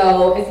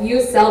 So if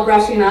you sell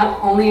Brushing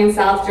Up only in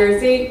South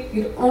Jersey,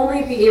 you'd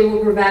only be able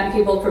to prevent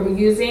people from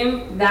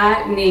using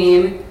that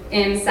name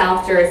in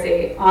South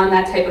Jersey on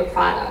that type of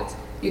product.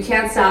 You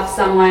can't stop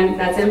someone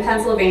that's in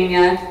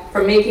Pennsylvania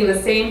from making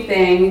the same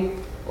thing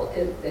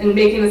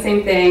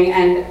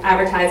and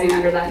advertising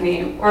under that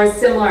name, or a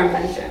similar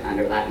invention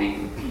under that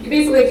name. You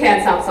basically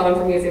can't stop someone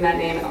from using that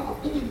name at all.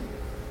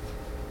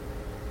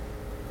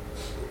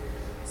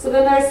 So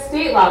then there's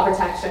state law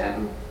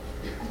protection.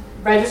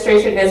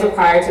 Registration is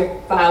required to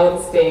file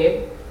with the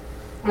state.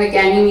 And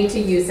again, you need to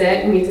use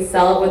it, you need to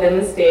sell it within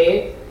the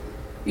state.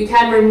 You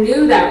can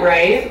renew that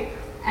right,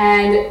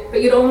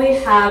 but you'd only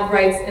have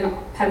rights in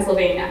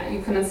Pennsylvania.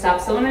 You couldn't stop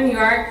someone in New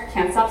York,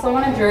 can't stop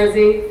someone in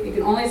Jersey, you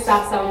can only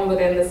stop someone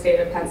within the state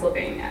of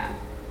Pennsylvania.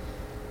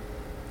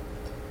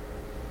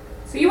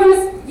 So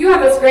you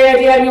have this great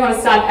idea and you want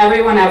to stop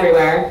everyone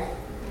everywhere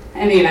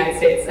in the United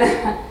States.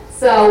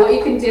 So what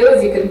you can do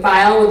is you can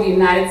file with the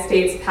United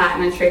States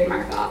Patent and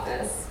Trademark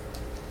Office.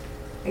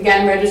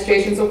 Again,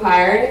 registration is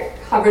required,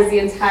 covers the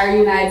entire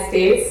United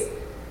States,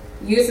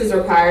 use is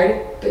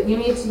required, but you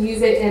need to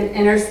use it in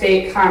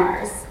interstate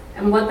commerce.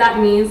 And what that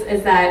means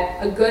is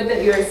that a good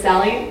that you're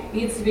selling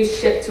needs to be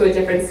shipped to a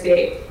different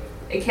state.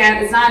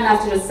 It's not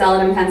enough to just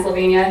sell it in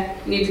Pennsylvania,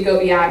 you need to go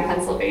beyond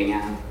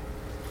Pennsylvania.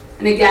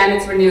 And again,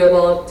 it's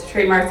renewable.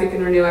 Trademarks you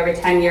can renew every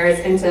 10 years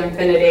into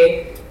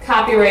infinity.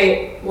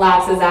 Copyright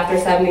lapses after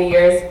 70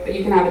 years, but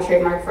you can have a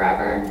trademark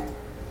forever.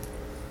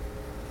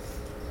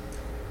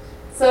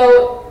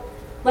 So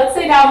let's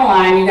say down the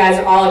line you guys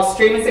are all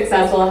extremely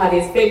successful, have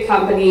these big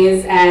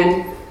companies,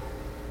 and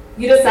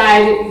you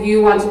decide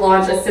you want to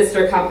launch a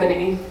sister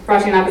company.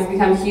 Brushing Up has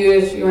become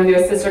huge. You want to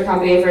do a sister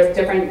company for a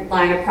different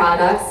line of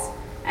products,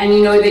 and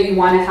you know that you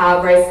want to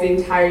have rights to the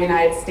entire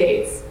United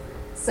States.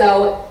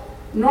 So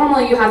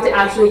normally you have to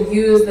actually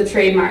use the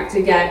trademark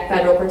to get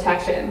federal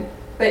protection.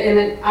 But in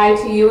an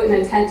ITU, an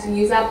intent to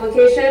use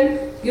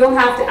application, you don't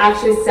have to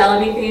actually sell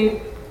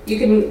anything. You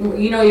can,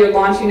 you're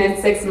launching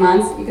in 6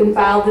 months, you can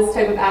file this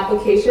type of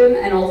application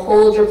and it'll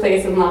hold your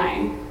place in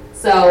line.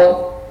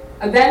 So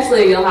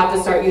eventually you'll have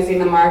to start using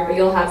the mark, but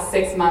you'll have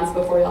 6 months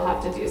before you'll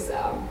have to do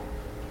so.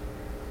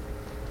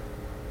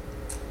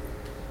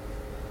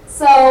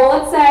 So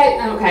let's say,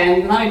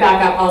 okay, let me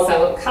back up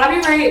also.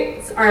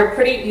 Copyrights are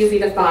pretty easy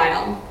to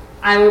file.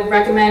 I would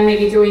recommend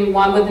maybe doing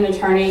one with an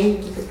attorney.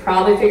 You could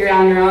probably figure it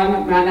out on your own.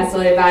 I'm not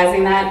necessarily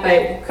advising that,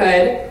 but you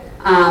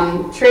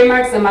could.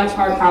 Trademarks are much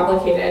more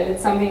complicated.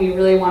 It's something you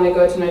really want to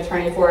go to an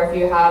attorney for if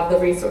you have the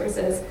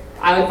resources.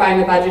 I would find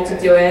the budget to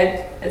do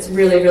it. It's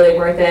really, really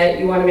worth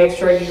it. You want to make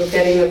sure you're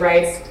getting the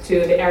rights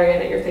to the area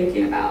that you're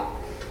thinking about.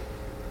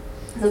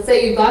 So let's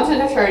say you've gone to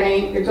an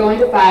attorney, you're going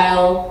to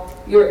file,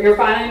 you're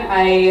filing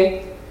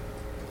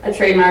a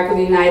trademark with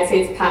the United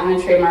States Patent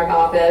and Trademark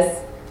Office.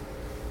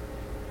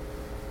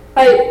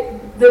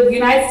 But the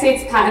United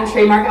States Patent and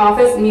Trademark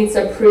Office needs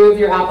to approve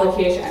your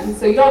application.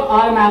 So you don't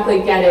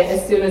automatically get it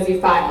as soon as you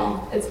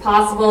file. It's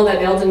possible that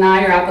they'll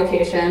deny your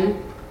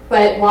application,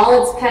 but while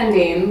it's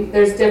pending,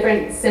 there's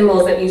different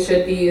symbols that you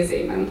should be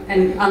using.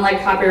 And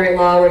unlike copyright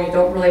law, where you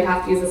don't really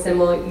have to use a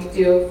symbol, you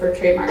do for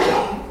trademark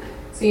law.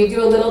 So you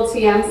do a little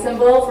TM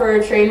symbol for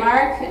a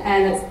trademark,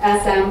 and it's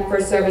SM for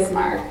service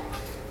mark.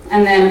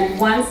 And then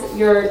once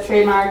your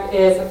trademark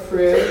is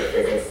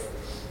approved,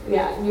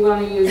 you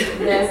want to use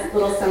this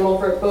little symbol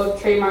for both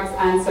trademarks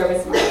and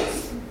service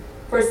marks.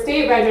 For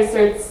state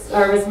registered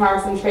service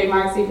marks and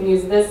trademarks, you can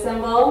use this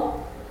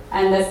symbol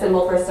and this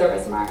symbol for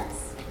service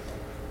marks.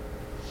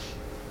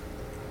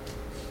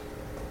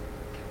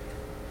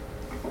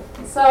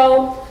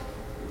 So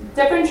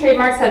different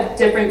trademarks have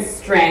different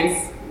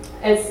strengths,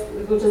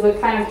 which is a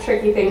kind of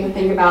tricky thing to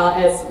think about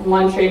as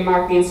one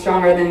trademark being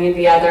stronger than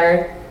the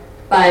other,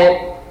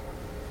 but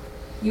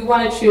you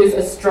want to choose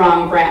a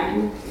strong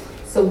brand.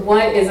 So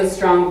what is a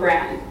strong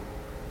brand?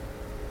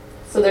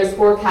 So there's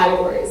 4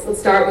 categories. Let's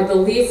start with the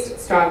least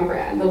strong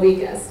brand, the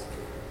weakest.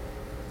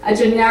 A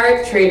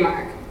generic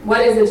trademark.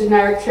 What is a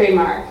generic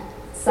trademark?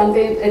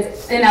 Something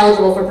it's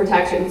ineligible for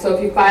protection. So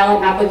if you file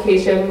an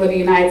application with the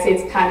United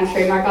States Patent and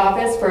Trademark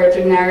Office for a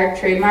generic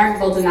trademark,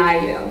 they'll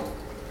deny you.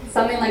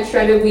 Something like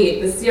shredded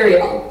wheat, the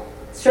cereal.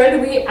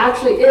 Shredded wheat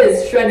actually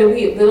is shredded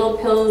wheat, little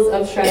pills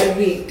of shredded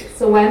wheat.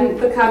 So when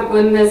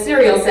the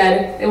cereal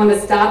said they want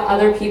to stop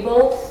other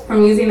people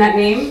from using that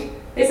name,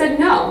 they said,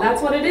 no,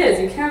 that's what it is.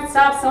 You can't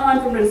stop someone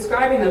from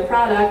describing the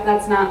product.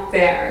 That's not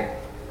fair.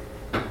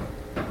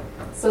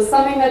 So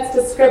something that's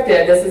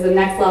descriptive, this is the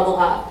next level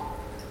up.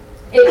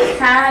 It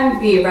can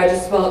be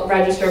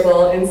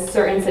registrable in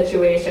certain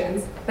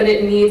situations, but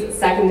it needs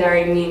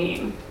secondary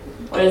meaning.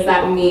 What does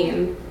that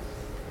mean?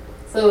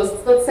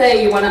 So let's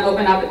say you want to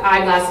open up an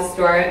eyeglasses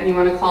store and you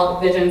want to call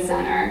it Vision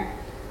Center.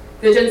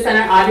 Vision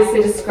Center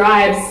obviously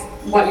describes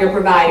what you're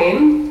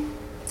providing,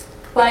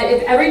 but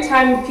if every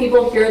time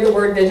people hear the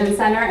word Vision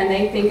Center and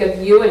they think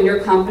of you and your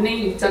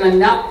company, you've done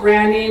enough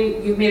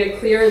branding, you've made it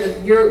clear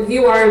that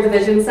you are the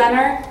Vision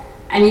Center,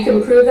 and you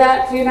can prove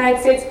that to the United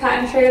States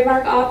Patent and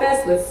Trademark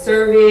Office with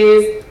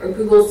surveys or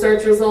Google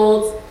search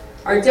results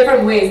or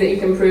different ways that you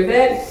can prove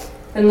it,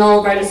 then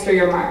they'll register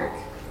your mark.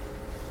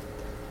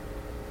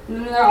 And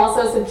then there are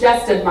also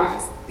suggestive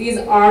marks. These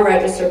are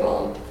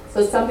registrable.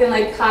 So something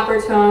like copper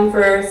tone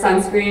for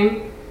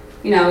sunscreen.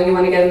 You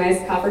want to get a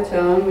nice copper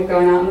tone when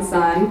going out in the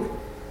sun.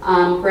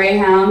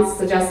 Greyhounds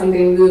suggest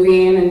something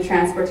moving and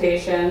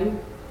transportation.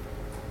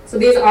 So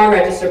these are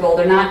registrable.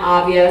 They're not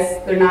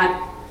obvious. They're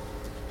not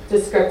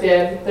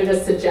descriptive. They're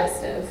just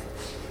suggestive.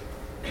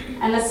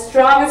 And the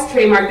strongest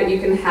trademark that you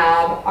can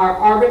have are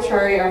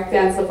arbitrary or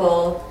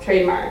fanciful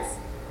trademarks.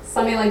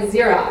 Something like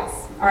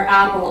Xerox or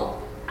Apple.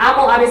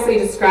 Apple obviously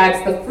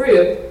describes the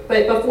fruit,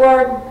 but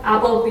before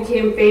Apple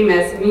became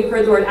famous, when you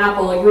heard the word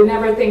Apple, you would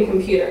never think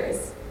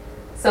computers.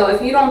 So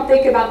if you don't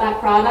think about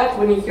that product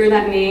when you hear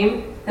that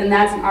name, then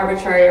that's an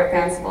arbitrary or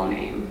fanciful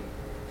name.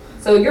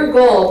 So your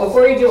goal,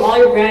 before you do all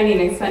your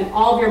branding and spend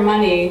all of your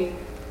money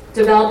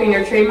developing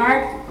your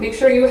trademark, make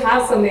sure you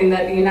have something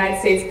that the United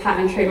States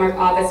Patent and Trademark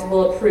Office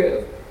will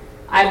approve.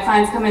 I have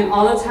clients come in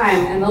all the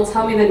time and they'll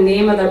tell me the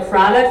name of their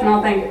product and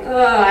I'll think,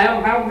 oh, I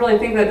don't really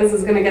think that this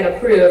is going to get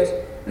approved.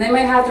 And they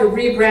might have to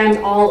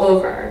rebrand all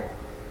over.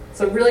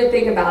 So really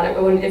think about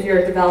it if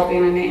you're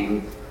developing a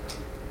name.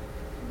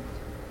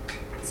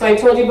 So I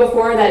told you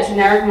before that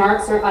generic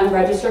marks are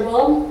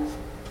unregisterable.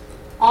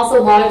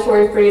 Also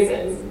laudatory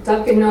phrases.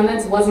 Dunkin'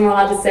 Donuts wasn't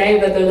allowed to say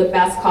that they're the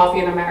best coffee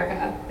in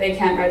America. They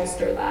can't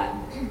register that.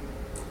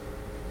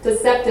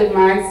 Deceptive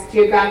marks,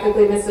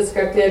 geographically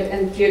misdescriptive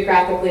and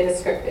geographically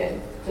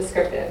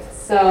descriptive.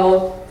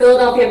 So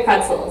Philadelphia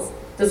pretzels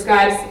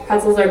describes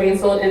pretzels are being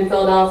sold in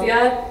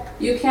Philadelphia.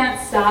 You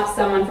can't stop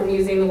someone from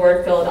using the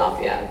word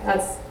Philadelphia.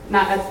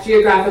 That's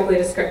geographically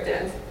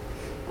descriptive.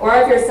 Or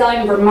if you're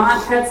selling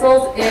Vermont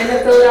pretzels in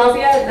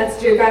Philadelphia,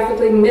 that's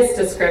geographically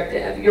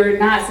misdescriptive. You're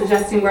not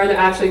suggesting where they're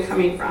actually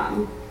coming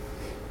from.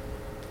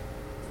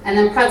 And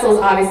then pretzels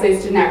obviously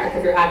is generic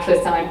if you're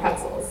actually selling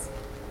pretzels.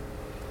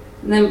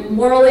 And then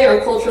morally or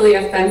culturally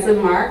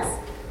offensive marks,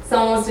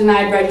 someone was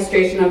denied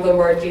registration of the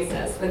word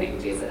Jesus, the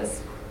name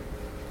Jesus.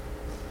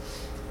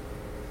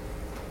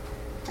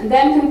 And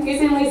then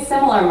confusingly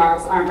similar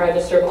marks aren't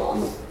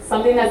registerable,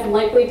 something that's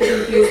likely to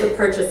confuse the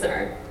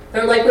purchaser.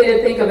 They're likely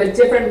to think of a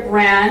different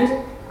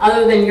brand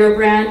other than your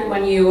brand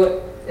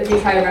if you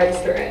try to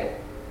register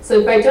it.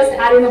 So by just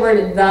adding the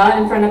word the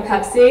in front of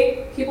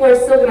Pepsi, people are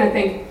still going to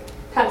think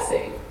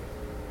Pepsi.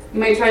 You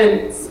might try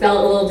to spell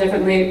it a little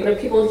differently, but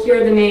if people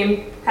hear the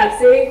name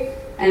Pepsi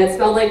and it's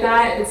spelled like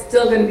that, it's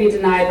still going to be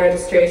denied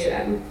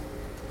registration.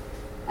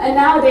 And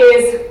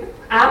nowadays,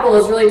 Apple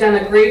has really done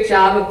a great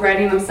job of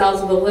branding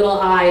themselves with a little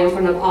I in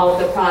front of all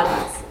of the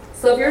products.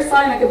 So if you're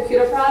selling a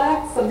computer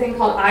product, something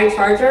called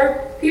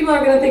iCharger, people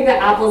are going to think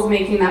that Apple's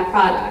making that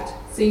product.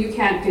 So you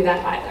can't do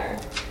that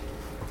either.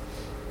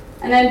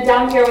 And then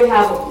down here we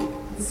have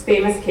this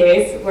famous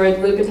case where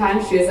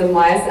Louboutin shoes and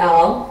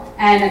YSL.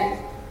 And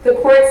the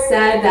court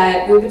said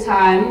that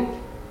Louboutin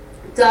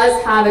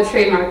does have a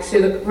trademark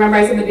shoe. Remember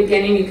I said in the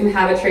beginning you can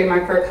have a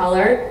trademark for a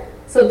color?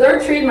 So their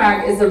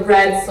trademark is the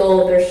red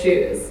sole of their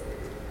shoes.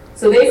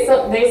 So they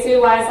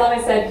sued YSL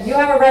and they said, you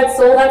have a red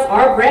sole, that's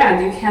our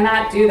brand, you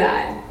cannot do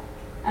that.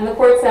 And the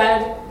court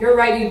said, you're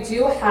right, you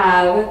do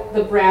have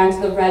the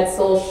brand, the red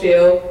sole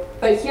shoe,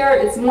 but here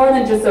it's more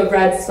than just a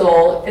red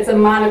sole, it's a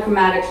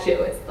monochromatic shoe,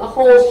 it's the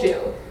whole shoe.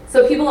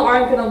 So people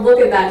aren't going to look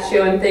at that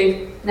shoe and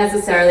think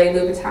necessarily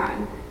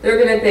Louboutin. They're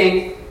going to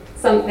think,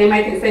 they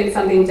might think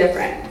something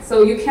different.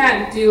 So you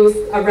can't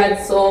do a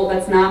red sole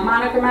that's not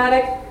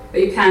monochromatic,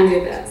 but you can do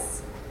this.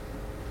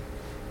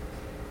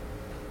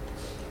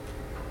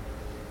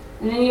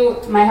 And then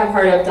you might have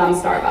heard of Dumb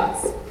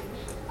Starbucks.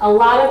 A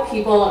lot of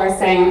people are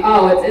saying,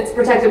 oh, it's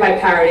protected by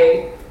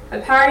parody.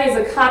 But parody is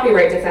a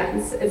copyright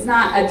defense. It's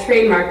not a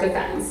trademark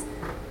defense.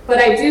 But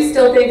I do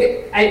still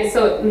think,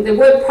 so it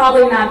would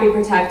probably not be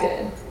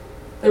protected.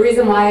 The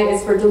reason why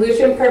is for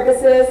dilution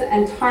purposes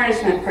and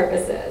tarnishment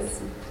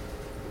purposes.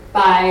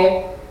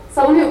 By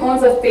someone who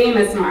owns a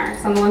famous mark,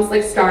 someone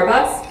like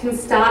Starbucks, can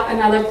stop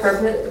another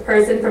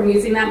person from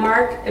using that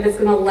mark if it's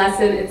going to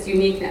lessen its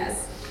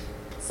uniqueness.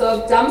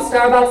 So if dumb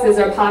Starbucks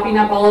are popping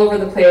up all over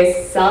the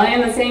place,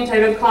 selling the same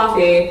type of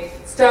coffee,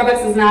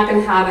 Starbucks is not going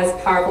to have as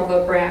powerful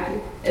of a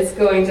brand. It's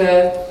going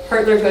to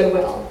hurt their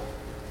goodwill.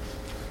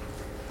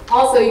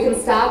 Also, you can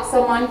stop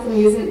someone from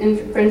using an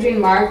infringing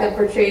mark that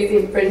portrays the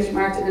infringed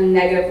mark in a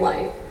negative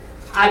light.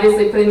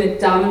 Obviously, putting the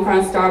dumb in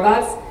front of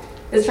Starbucks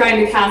is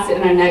trying to cast it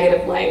in a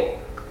negative light.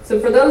 So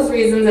for those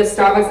reasons, if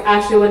Starbucks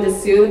actually wanted to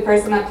sue the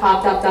person that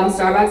popped up dumb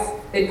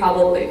Starbucks, they'd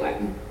probably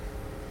win.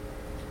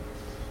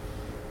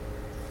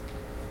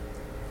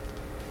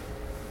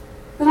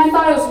 Then I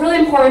thought it was really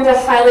important to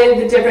highlight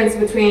the difference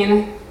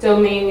between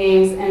domain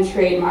names and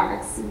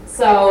trademarks.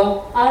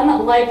 So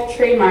unlike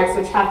trademarks,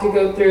 which have to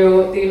go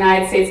through the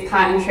United States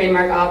Patent and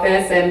Trademark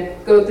Office and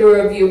go through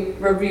a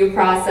review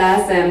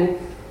process, and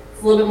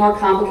it's a little bit more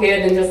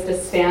complicated than just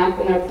a stamp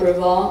and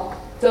approval,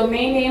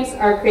 domain names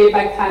are created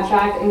by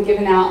contract and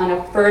given out on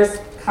a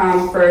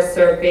first-come,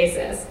 first-served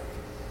basis.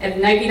 If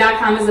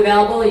Nike.com is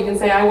available, you can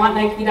say, I want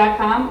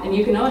Nike.com, and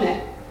you can own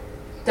it.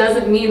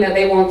 Doesn't mean that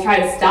they won't try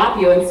to stop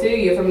you and sue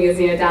you from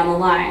using it down the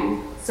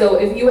line. So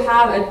if you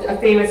have a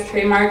famous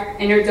trademark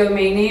in your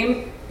domain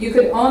name, you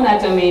could own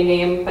that domain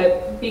name,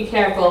 but be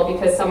careful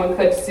because someone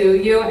could sue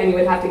you and you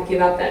would have to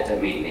give up that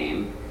domain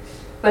name.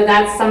 But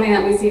that's something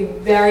that we see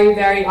very,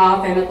 very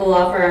often at the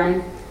law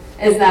firm,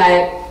 is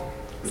that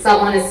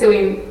someone is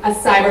suing a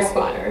cyber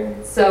squatter.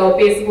 So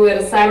basically what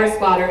a cyber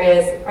squatter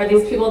are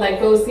these people that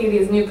go see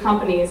these new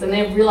companies and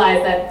they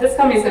realize that this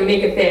company's going to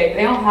make it big.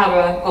 They don't have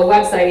a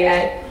website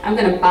yet. I'm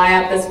going to buy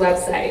up this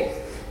website.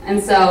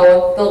 And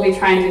so they'll be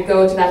trying to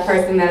go to that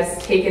person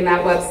that's taken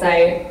that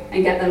website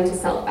and get them to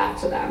sell it back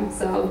to them.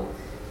 So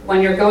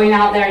when you're going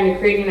out there and you're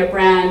creating a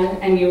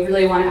brand and you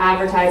really want to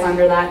advertise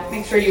under that,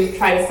 make sure you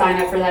try to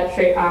sign up for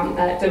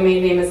that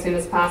domain name as soon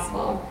as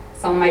possible.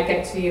 Someone might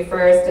get to it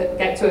first,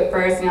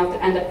 and you'll have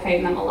to end up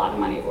paying them a lot of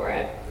money for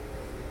it,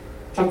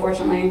 which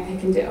unfortunately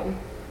they can do.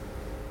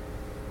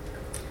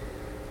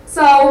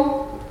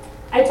 So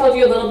I told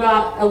you a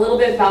little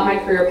bit about my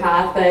career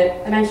path,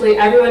 but eventually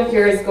everyone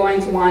here is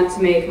going to want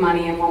to make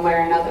money in one way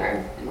or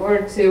another. In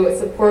order to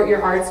support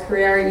your arts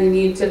career, you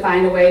need to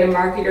find a way to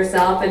market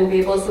yourself and be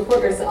able to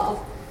support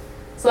yourself.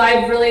 So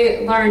I've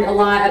really learned a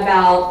lot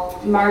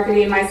about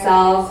marketing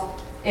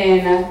myself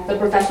in the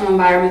professional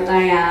environment that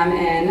I am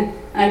in,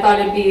 and I thought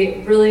it'd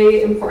be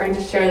really important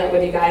to share that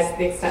with you guys to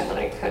the extent that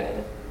I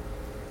could.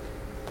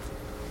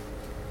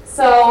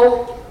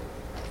 So,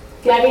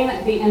 getting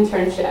the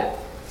internship.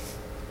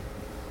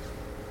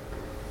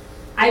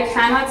 I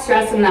cannot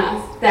stress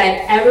enough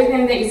that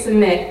everything that you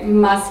submit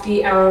must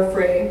be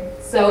error-free.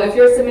 So if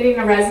you're submitting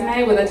a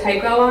resume with a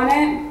typo on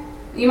it,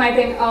 you might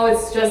think, oh,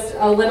 it's just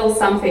a little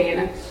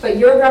something, but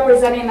you're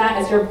representing that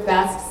as your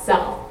best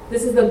self.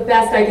 This is the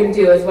best I can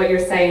do, is what you're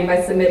saying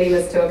by submitting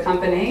this to a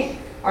company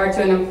or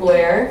to an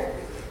employer.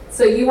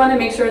 So you want to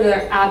make sure that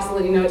there are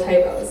absolutely no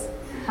typos.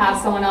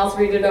 Have someone else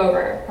read it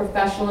over.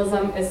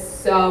 Professionalism is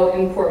so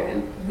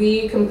important.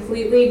 We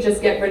completely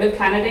just get rid of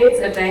candidates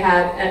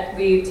if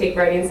we take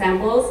writing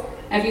samples.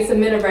 And if you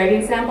submit a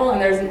writing sample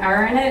and there's an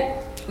error in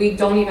it, we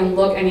don't even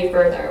look any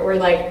further. We're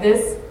like,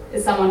 this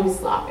is someone who's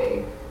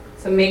sloppy.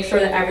 So make sure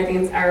that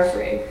everything's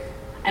error-free.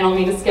 I don't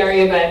mean to scare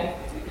you, but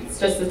it's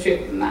just the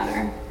truth of the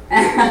matter.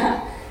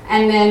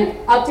 And then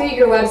update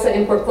your website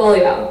and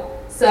portfolio.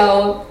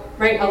 So,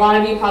 right, a lot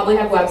of you probably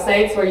have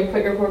websites where you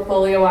put your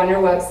portfolio on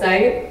your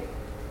website.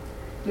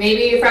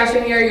 Maybe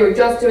freshman year you were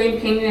just doing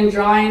painting and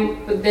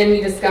drawing, but then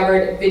you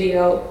discovered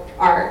video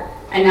art.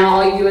 And now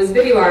all you do is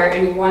video art,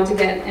 and you want to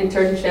get an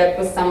internship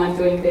with someone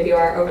doing video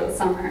art over the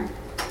summer.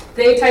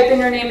 They type in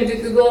your name into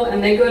Google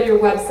and they go to your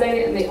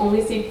website and they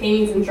only see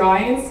paintings and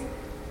drawings.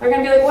 They're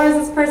going to be like, what is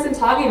this person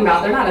talking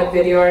about? They're not a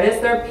video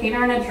artist, they're a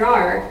painter and a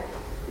drawer.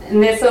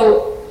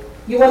 So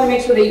you want to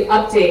make sure that you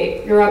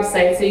update your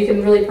website so you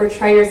can really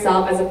portray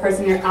yourself as a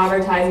person you're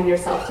advertising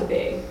yourself to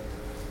be.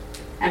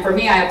 And for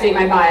me, I update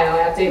my bio.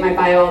 I update my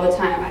bio all the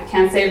time. I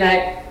can't say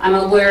that I'm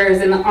a lawyer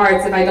who's in the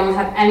arts if I don't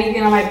have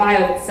anything on my bio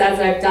that says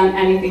that I've done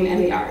anything in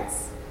the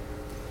arts.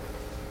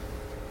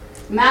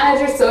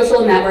 Manage your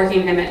social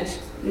networking image.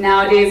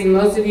 Nowadays,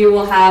 most of you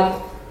will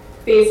have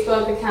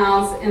Facebook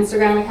accounts,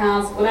 Instagram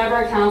accounts, whatever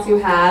accounts you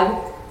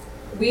have.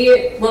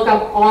 We look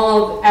up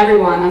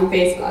everyone on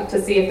Facebook to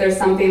see if there's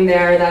something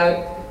there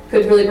that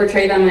could really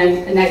portray them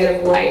in a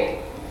negative light.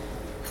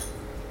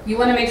 You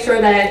want to make sure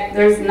that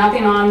there's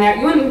nothing on there.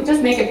 You want to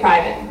just make it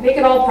private. Make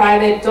it all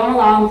private. Don't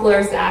allow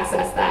employers to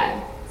access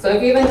that. So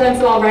if you haven't done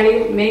so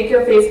already, make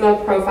your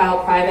Facebook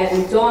profile private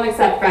and don't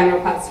accept friend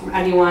requests from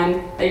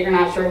anyone that you're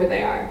not sure who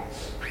they are.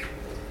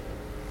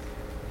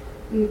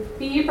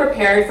 Be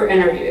prepared for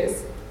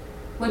interviews.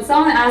 When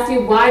someone asks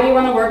you, why do you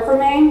want to work for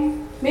me?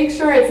 Make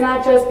sure it's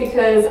not just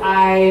because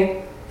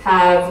I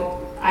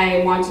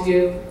want to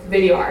do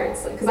video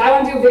arts. Because I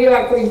want to do video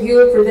art for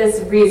you for this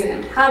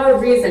reason. Have a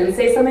reason.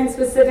 Say something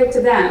specific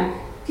to them.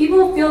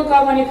 People feel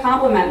good when you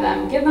compliment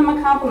them. Give them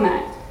a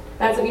compliment.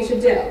 That's what you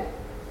should do.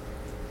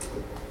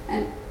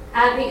 And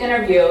at the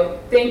interview,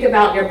 think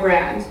about your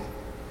brand.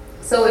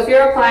 So if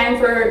you're applying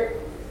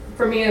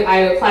for me, I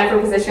apply for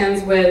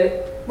positions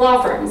with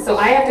law firms. So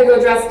I have to go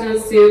dressed in a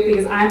suit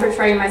because I'm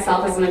portraying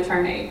myself as an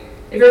attorney.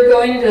 If you're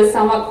going into a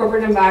somewhat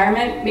corporate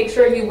environment, make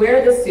sure you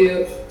wear the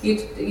suit,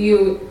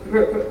 you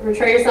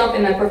portray yourself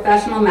in a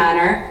professional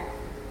manner.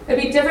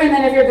 It'd be different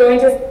than if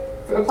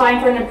you're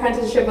applying for an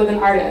apprenticeship with an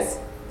artist.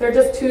 They're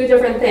just two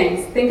different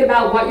things. Think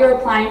about what you're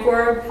applying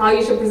for, how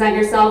you should present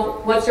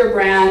yourself, what's your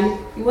brand.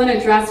 You want to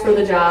dress for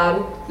the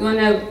job. You want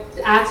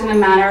to act in a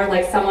manner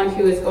like someone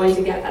who is going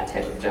to get that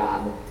type of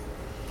job.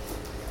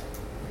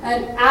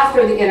 And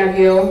after the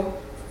interview,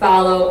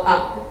 follow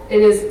up.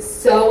 It is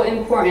so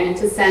important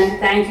to send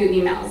thank you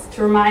emails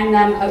to remind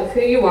them of who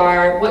you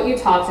are, what you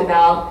talked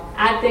about,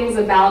 add things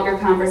about your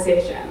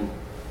conversation.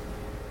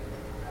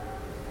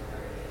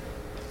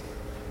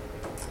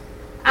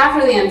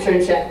 After the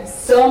internship,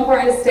 so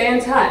important to stay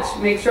in touch.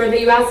 Make sure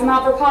that you ask them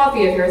out for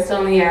coffee if you're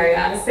still in the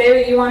area. Say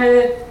that you want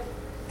to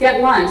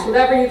get lunch,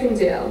 whatever you can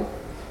do.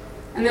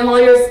 And then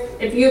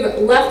if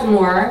you've left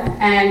more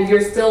and you're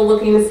still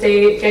looking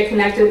to get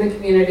connected in the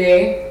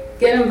community,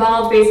 get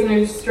involved based on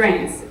your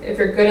strengths. If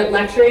you're good at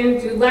lecturing,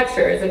 do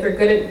lectures. If you're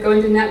good at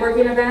going to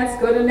networking events,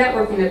 go to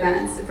networking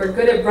events. If you're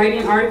good at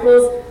writing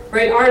articles,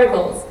 write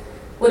articles.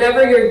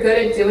 Whatever you're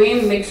good at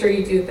doing, make sure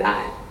you do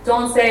that.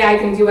 Don't say I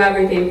can do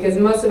everything, because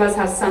most of us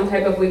have some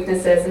type of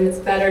weaknesses, and it's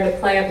better to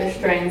play up your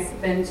strengths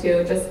than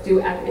to just do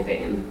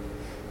everything.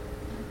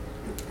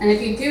 And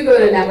if you do go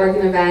to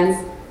networking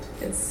events,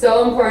 it's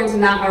so important to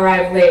not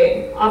arrive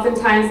late.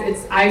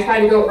 Oftentimes, I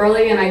try to go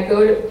early, and I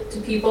go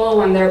to people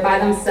when they're by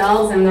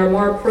themselves and they're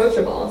more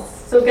approachable.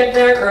 So get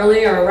there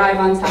early or arrive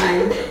on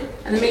time,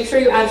 and then make sure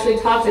you actually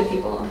talk to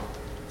people.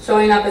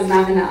 Showing up is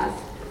not enough.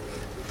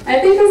 I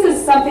think this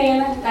is something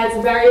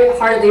that's very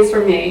hard, at least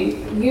for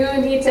me. You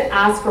need to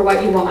ask for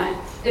what you want.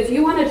 If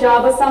you want a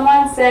job with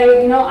someone,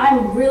 say,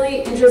 I'm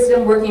really interested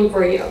in working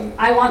for you.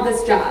 I want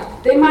this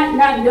job. They might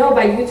not know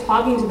by you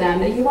talking to them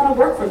that you want to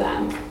work for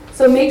them.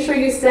 So make sure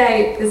you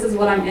say, this is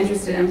what I'm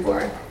interested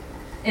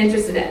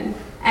in.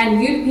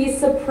 And you'd be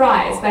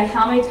surprised by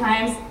how many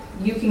times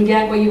you can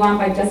get what you want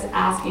by just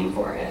asking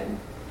for it.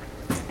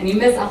 And you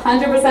miss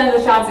 100% of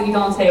the shots that you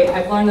don't take.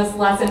 I've learned this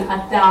lesson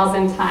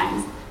 1,000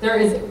 times.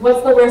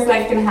 What's the worst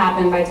that can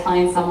happen by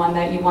telling someone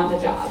that you want the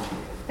job?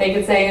 They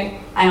could say,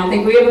 I don't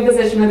think we have a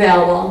position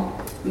available.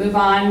 Move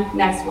on,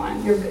 next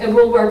one. It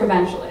will work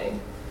eventually.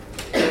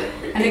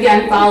 And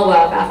again, follow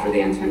up after the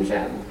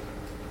internship.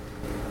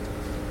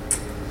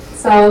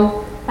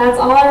 So that's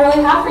all I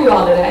really have for you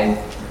all today.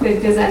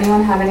 Does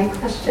anyone have any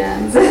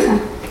questions?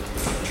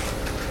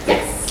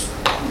 Yes.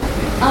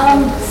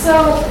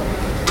 So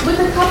with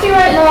the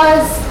copyright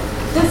laws,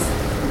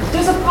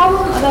 there's a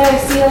problem that I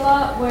see a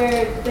lot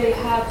where they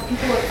have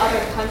people in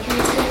other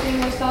countries taking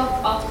their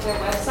stuff off of their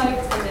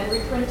websites and then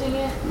reprinting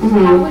it.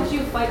 Mhm. How would you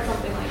fight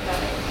something like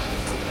that?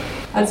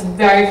 That's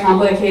very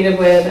complicated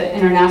with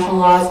international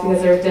laws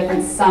because there are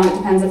different, some it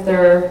depends if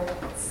they're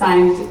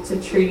signed to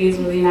treaties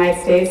with the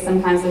United States.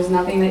 Sometimes there's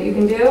nothing that you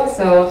can do,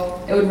 so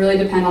it would really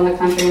depend on the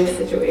country and the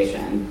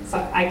situation.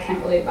 So I can't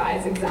really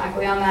advise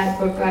exactly on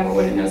that if I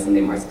wouldn't know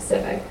something more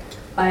specific.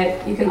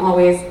 But you can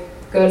always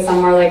go to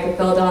somewhere like the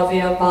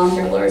Philadelphia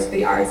Volunteer Lawyers for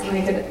the Arts and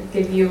they could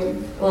give you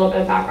a little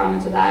bit of background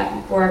into that.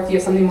 Or if you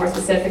have something more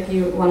specific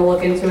you want to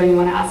look into and you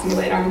want to ask me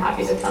later, I'm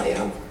happy to tell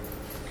you.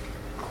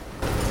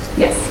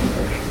 Yes?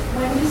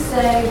 When you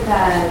say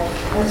that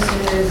as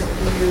soon as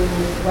you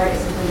write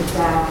something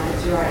down,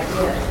 it's your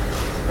idea,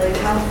 like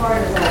how far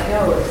does that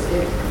go?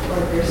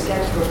 Like your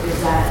sketchbook,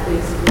 is that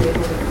basically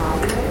able to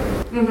copyright?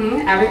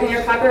 Mm-hmm. Everything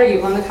you're copyright,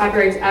 you own the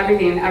copyright to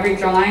everything. Every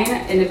drawing,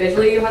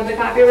 individually you have the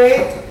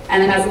copyright,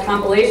 and then as a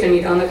compilation,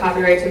 you own the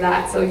copyright to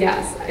that. So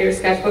yes, your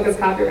sketchbook is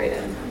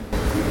copyrighted.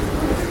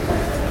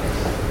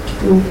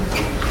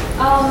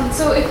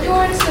 So if you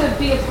were to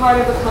be a part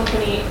of a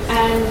company,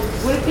 and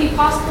would it be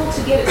possible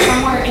to get it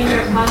somewhere in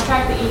your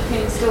contract that you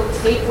can still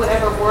take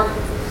whatever work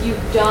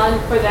you've done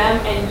for them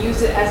and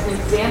use it as an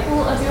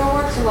example of your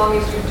work so long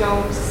as you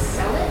don't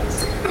sell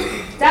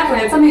it?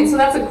 Definitely, it's something, so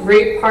that's a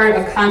great part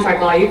of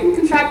contract law. You can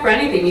contract for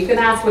anything, you can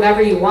ask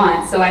whatever you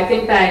want. So I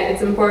think that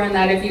it's important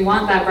that if you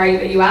want that right,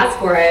 that you ask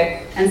for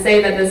it and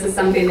say that this is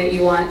something that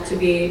you want to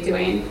be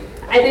doing.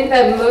 I think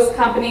that most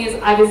companies,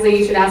 obviously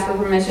you should ask for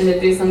permission to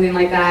do something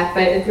like that,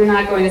 but if you're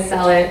not going to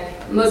sell it,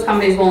 most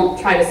companies won't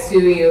try to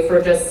sue you for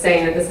just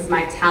saying that this is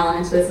my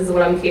talent, this is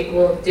what I'm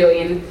capable of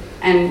doing,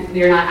 and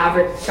you're not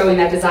ever showing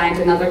that design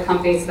to another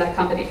company so that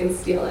company can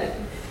steal it.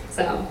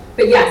 So,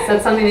 but yes,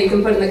 that's something that you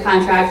can put in the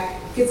contract.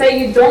 You could say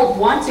you don't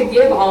want to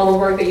give all the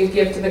work that you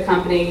give to the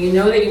company. You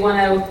know that you want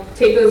to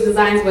take those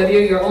designs with you.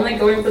 You're only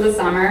going for the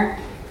summer.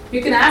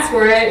 You can ask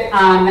for it,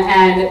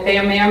 and they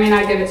may or may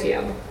not give it to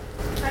you.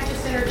 Can I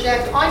just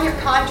interject? On your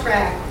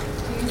contract,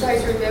 do you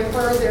guys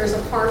remember there's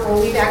a part where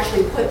we've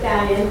actually put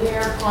that in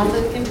there on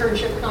the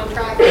internship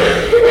contract?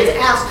 It's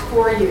asked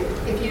for you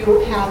if you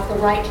have the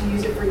right to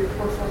use it for your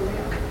portfolio.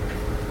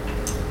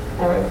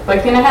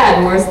 Looking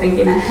ahead, Moore's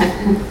thinking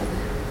ahead.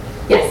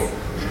 Yes?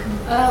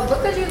 What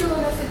could you do in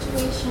a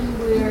situation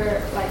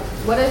where, like,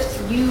 what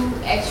if you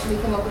actually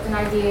come up with an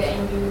idea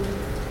and you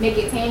make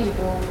it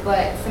tangible,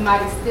 but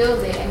somebody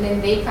steals it and then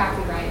they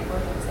copyright it for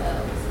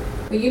themselves?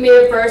 Well, you made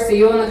it first, so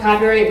you own the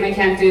copyright, and they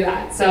can't do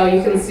that. So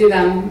you can sue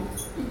them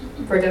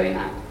for doing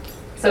that.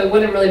 So it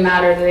wouldn't really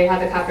matter that they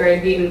had the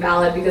copyright be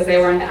invalid because they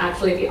weren't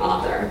actually the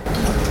author.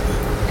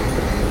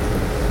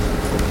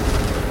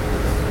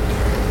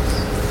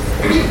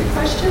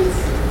 Questions?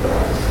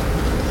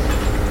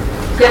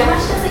 How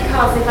much does it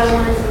cost if I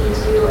wanted to meet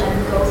you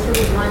and go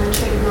through one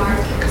trademark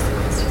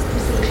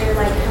procedure?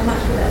 Like, how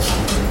much would that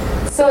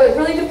cost? So it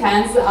really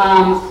depends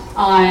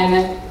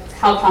on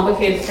how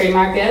complicated the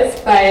trademark is,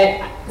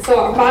 but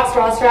so Fox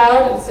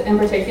Rothschild in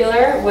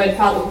particular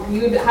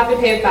you'd have to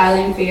pay a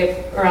filing fee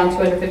of around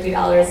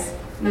 $250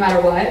 no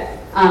matter what,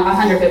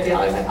 $150,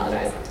 I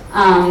apologize.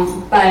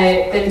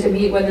 But then to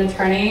meet with an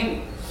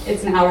attorney,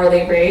 it's an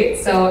hourly rate,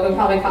 so it would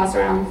probably cost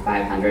around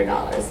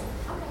 $500.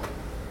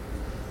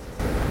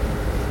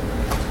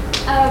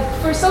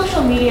 For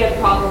social media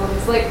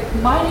problems, like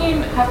my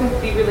name happens to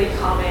be really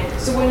common,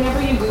 so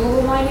whenever you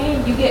Google my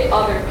name, you get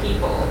other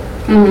people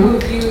who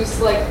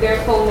use like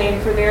their full name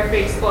for their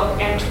Facebook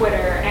and Twitter,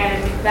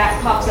 and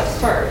that pops up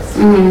first.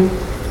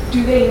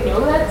 Do they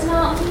know that's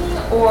not me,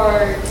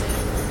 or?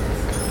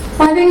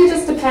 Well, I think it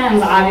just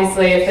depends,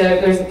 obviously. If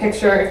there's a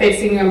picture, if they've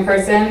seen you in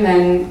person,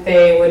 then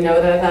they would know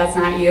that that's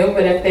not you.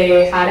 But if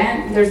they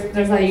hadn't,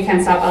 there's like you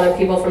can't stop other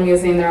people from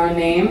using their own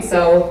name.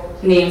 So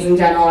names in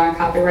general aren't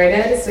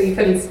copyrighted. So you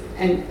couldn't,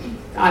 and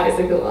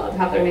obviously people will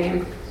have their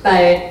name,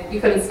 but you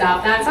couldn't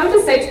stop that. So I would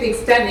just say to the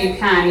extent that you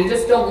can, you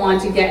just don't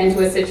want to get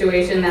into a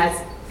situation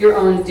that's your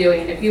own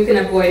doing. If you can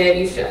avoid it,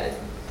 you should.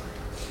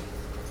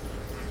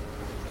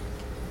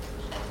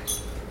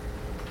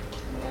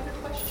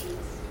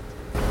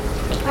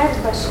 I have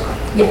a question.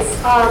 Yes.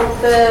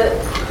 The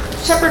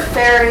Shepard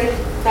Fairey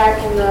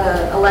back in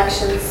the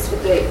elections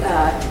with the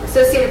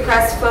Associated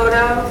Press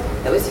photo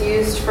that was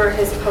used for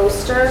his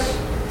poster,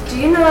 do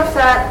you know if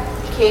that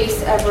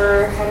case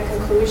ever had a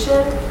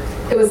conclusion?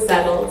 It was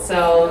settled,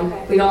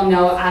 so we don't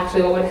know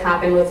actually what would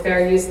happen with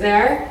fair use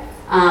there.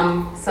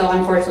 So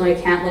unfortunately,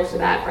 can't look to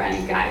that for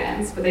any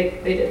guidance, but they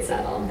did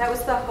settle. That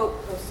was the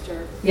Hope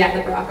poster. Yeah,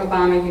 the Barack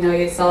Obama,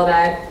 you saw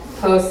that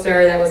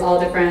poster that was all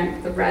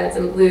different, the reds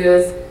and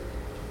blues.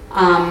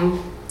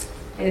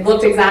 It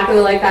looked exactly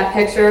like that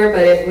picture,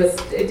 but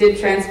it did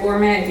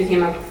transform it. It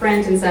became a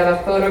print instead of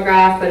a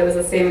photograph, but it was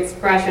the same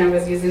expression. It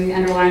was using the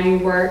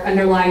underlying work.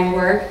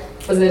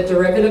 Was it a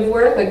derivative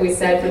work, like we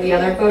said for the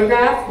other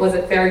photograph? Was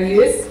it fair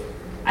use?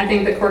 I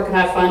think the court could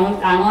have fun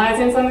with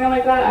analyzing something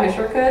like that. I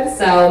sure could.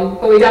 So,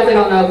 but we definitely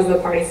don't know because the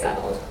party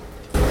settled.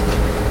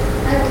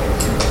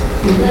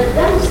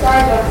 Them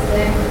Starbucks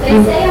thing,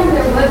 they say on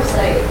their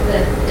website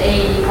that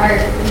they are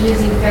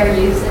using fair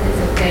use and it's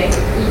okay.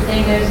 You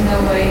think there's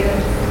no way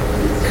to...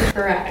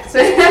 Correct.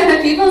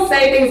 People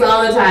say things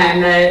all the time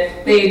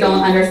that they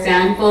don't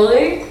understand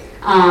fully.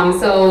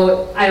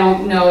 So I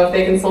don't know if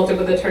they consulted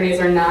with attorneys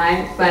or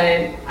not,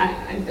 but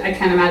I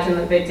can't imagine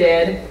that they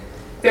did.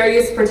 Fair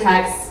use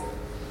protects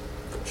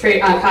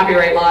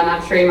copyright law,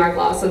 not trademark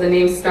law. So the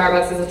name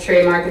Starbucks is a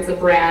trademark, it's a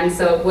brand,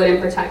 so it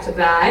wouldn't protect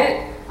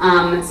that.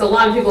 So a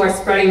lot of people are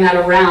spreading that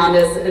around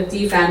as a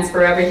defense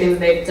for everything that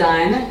they've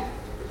done.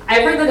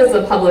 I've heard that it's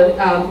a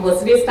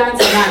publicity stunt,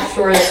 so I'm not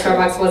sure that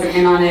Starbucks wasn't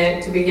in on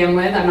it to begin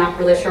with. I'm not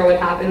really sure what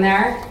happened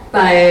there.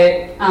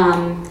 But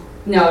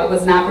no, it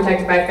was not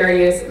protected by fair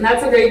use. And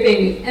that's a great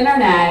thing. The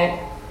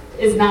internet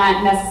is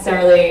not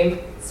necessarily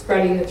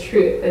spreading the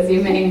truth, as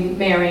you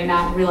may or may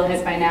not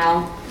realize by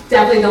now.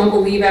 Definitely don't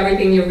believe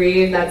everything you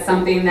read. That's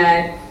something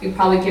that you've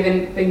probably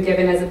been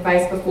given as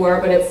advice before,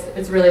 but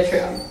it's really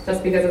true.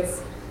 Just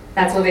because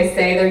that's what they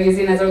say they're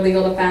using as their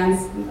legal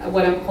defense, I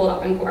wouldn't hold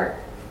up in court.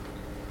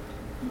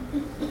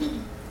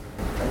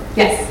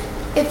 Yes?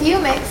 If you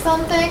make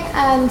something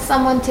and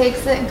someone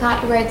takes it and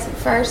copyrights it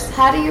first,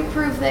 how do you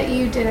prove that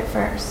you did it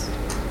first?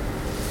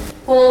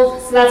 Well,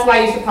 so that's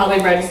why you should probably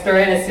register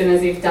it as soon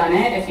as you've done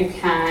it, if you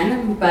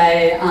can.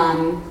 But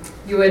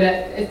you would,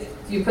 if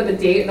you put the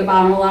date at the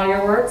bottom of a lot of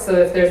your work, so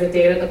if there's a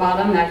date at the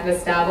bottom, that could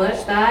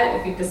establish that.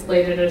 If you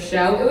displayed it at a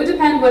show, it would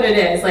depend what it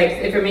is. Like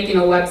if you're making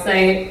a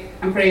website,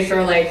 I'm pretty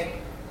sure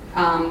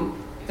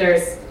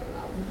there's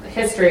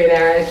history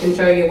there. It can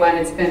show you when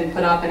it's been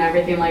put up and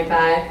everything like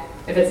that.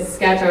 If it's a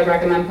sketch, I would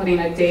recommend putting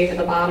a date at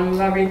the bottom of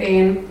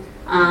everything.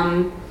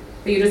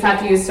 But you just have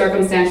to use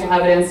circumstantial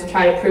evidence to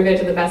try to prove it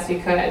to the best you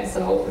could.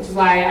 So, which is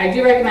why I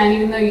do recommend,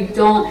 even though you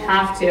don't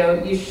have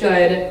to, you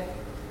should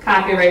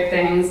copyright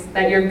things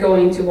that you're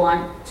going to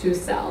want to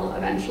sell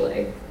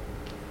eventually.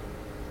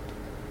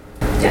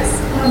 Yes?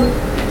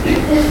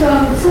 If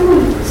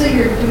someone, say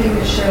you're doing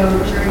a show,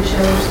 a jury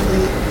show or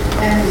something,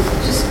 and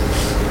just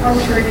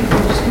arbitrary people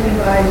just coming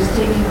by, just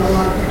taking a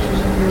lot of pictures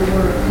of your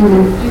work,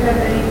 do you have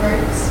any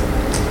rights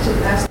to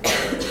ask?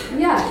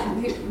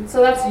 Yeah,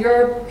 so that's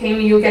your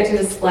payment you get to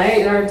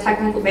display. They're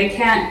technical, they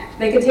can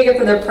take it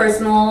for their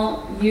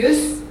personal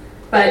use,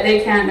 but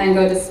they can't then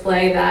go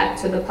display that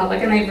to the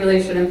public, and they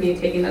really shouldn't be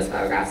taking those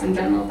photographs in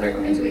general if they're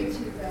going to be.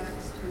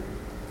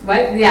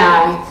 What?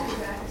 Yeah.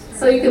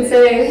 So you can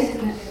say.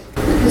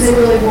 Because they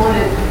really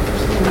wanted,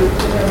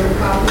 whatever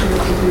copy or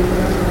to do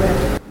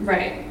whatever.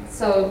 Right.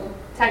 So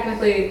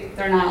technically,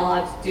 they're not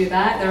allowed to do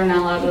that. They're not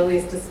allowed to at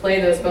least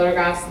display those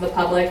photographs to the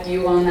public.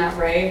 You own that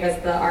right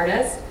as the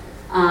artist.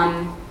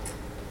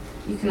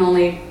 You can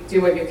only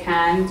do what you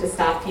can to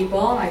stop people.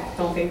 I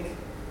don't think,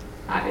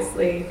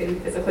 obviously, you can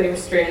physically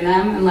restrain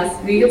them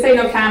unless you can say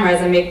no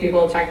cameras and make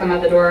people check them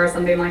at the door or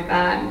something like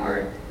that,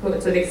 or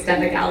to the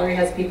extent the gallery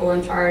has people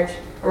in charge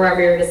or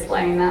wherever you're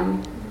displaying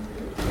them.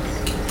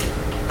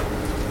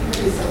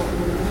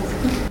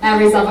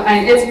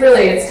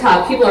 It's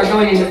tough. People are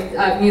going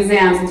into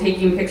museums and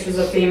taking pictures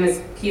of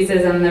famous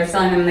pieces and they're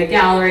selling them in the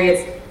gallery.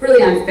 It's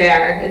really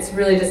unfair. It's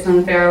really just an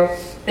unfair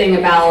thing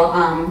about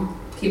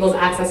people's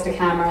access to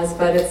cameras,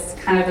 but it's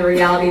kind of the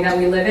reality that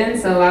we live in.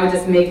 So I would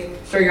just make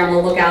sure you're on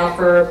the lookout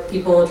for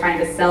people trying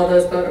to sell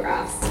those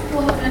photographs.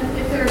 Well, and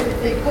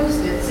if they post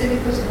it, say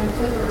they post it on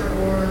Flickr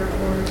or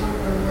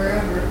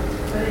wherever,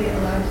 are they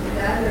allowed to do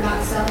that? They're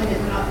not selling it,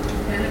 they're not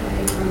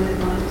benefiting from it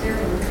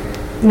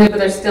monetarily. No, but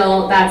there's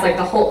still, that's like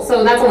the whole,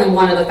 so that's only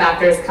one of the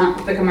factors,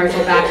 the commercial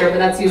factor, but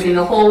that's using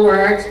the whole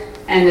work,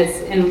 and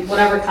it's in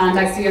whatever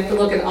context, you have to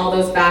look at all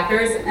those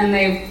factors, and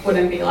they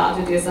wouldn't be allowed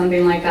to do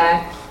something like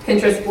that.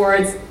 Pinterest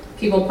boards,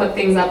 people put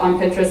things up on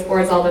Pinterest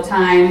boards all the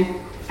time,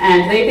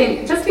 and they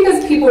think, just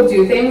because people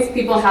do things,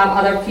 people have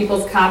other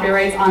people's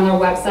copyrights on their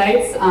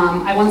websites.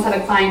 I once had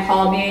a client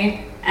call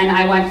me,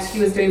 and he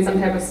was doing some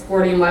type of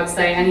sporting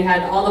website, and he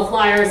had all the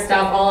flyers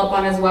stuff all up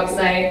on his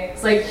website.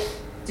 It's like,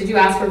 did you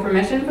ask for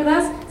permission for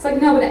this? It's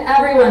like, no, but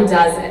everyone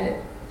does it.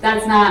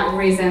 That's not a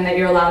reason that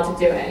you're allowed to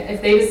do it.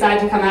 If they decide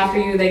to come after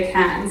you, they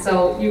can.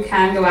 So you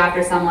can go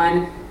after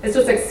someone. It's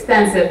just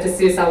expensive to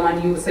sue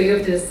someone, so you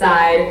have to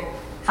decide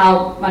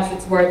how much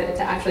it's worth it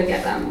to actually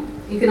get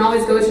them. You can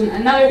always go to,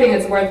 another thing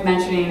that's worth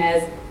mentioning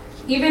is,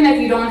 even if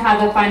you don't have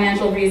the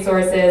financial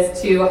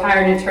resources to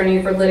hire an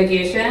attorney for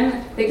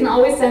litigation, they can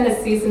always send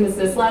a cease and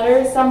desist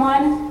letter to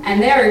someone,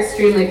 and they're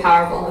extremely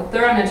powerful. If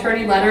they're on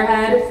attorney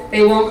letterhead,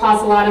 they won't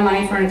cost a lot of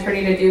money for an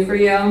attorney to do for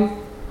you.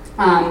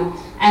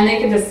 and they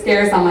can just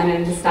scare someone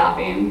into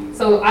stopping.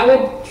 So I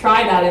would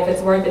try that if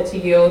it's worth it to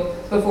you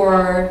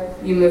before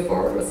you move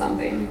forward with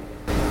something.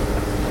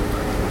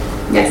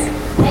 Yes?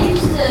 I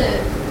used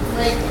to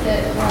like the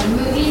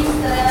movies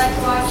that I like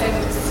to watch. I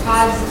would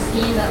pause a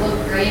scene that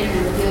looked great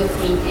and do a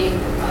painting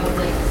of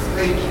like a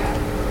screenshot.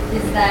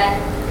 Is that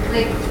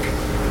like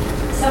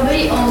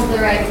somebody owns the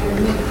rights to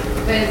the movie,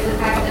 but it's the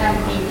fact that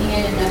I'm painting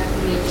it enough to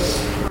make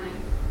it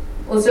mine?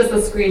 Well, it's just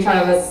a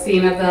screenshot of a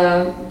scene of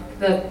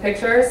the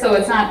picture, so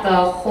it's not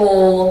the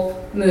whole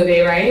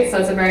movie, right? So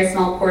it's a very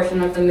small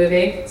portion of the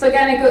movie. So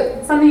again,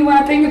 it's something you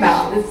want to think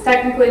about. It's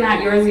technically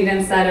not yours, you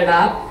didn't set it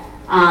up.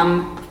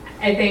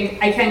 I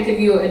think I can't give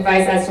you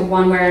advice as to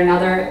one way or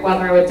another,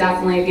 whether it would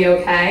definitely be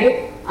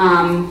okay,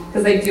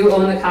 because they do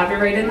own the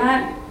copyright in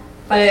that,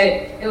 but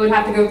it would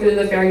have to go through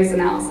the fair use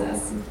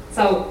analysis.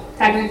 So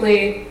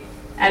technically,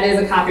 that is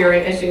a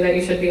copyright issue that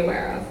you should be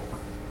aware of.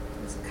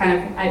 It's kind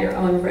of at your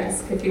own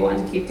risk if you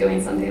want to keep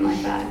doing something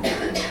like that.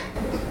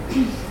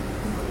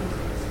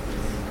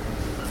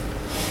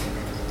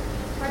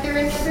 Are there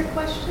any other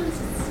questions?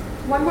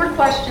 One more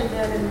question,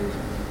 Devin.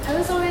 I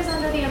was always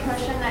under the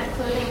impression that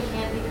clothing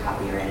can be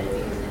copyrighted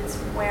because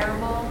it's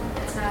wearable.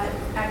 It's not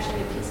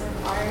actually a piece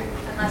of art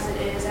unless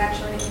it is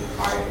actually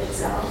art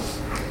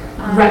itself.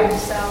 Right.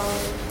 So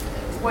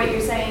what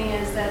you're saying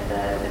is that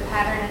the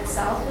pattern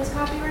itself is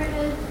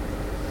copyrighted?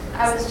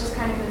 I was just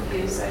kind of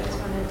confused, so I just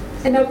wanted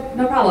to...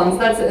 No problems.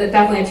 That's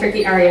definitely a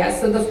tricky area.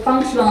 So the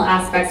functional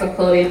aspects of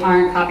clothing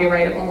aren't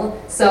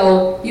copyrightable.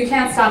 So you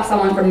can't stop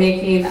someone from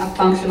making a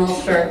functional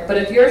shirt. But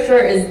if your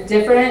shirt is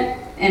different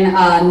in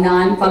a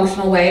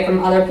non-functional way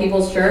from other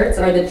people's shirts,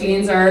 or the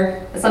jeans are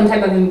some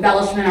type of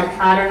embellishment or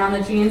pattern on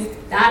the jeans,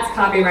 that's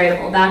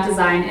copyrightable. That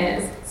design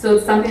is. So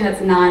it's something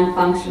that's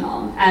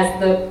non-functional as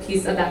the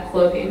piece of that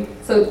clothing.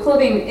 So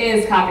clothing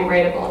is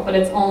copyrightable, but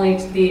it's only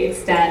to the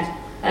extent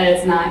that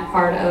it's not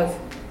part of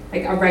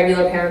like a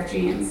regular pair of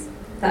jeans,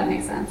 if that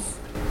makes sense.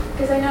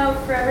 Because I know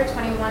Forever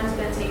 21's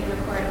been taken to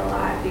court a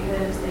lot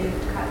because they've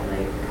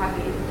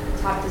copied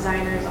top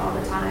designers all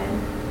the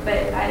time.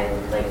 But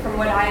from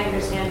what I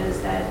understand is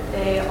that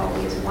they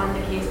always won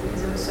the case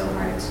because it was so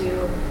hard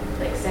to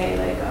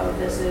say oh,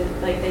 this is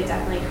they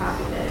definitely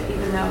copied it,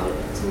 even though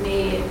to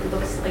me it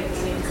looks like the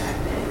same exact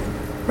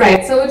thing.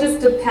 Right, so it would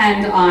just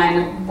depend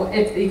on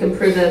if you can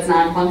prove that it's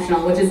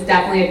non-functional, which is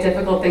definitely a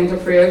difficult thing to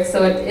prove.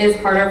 So it is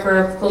harder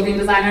for clothing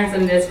designers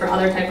than it is for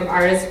other type of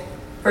artists,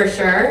 for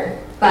sure.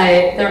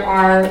 But there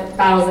are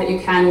battles that you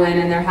can win,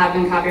 and there have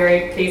been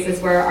copyright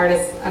cases where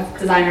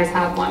designers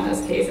have won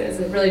those cases.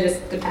 It really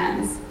just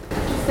depends.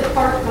 It's the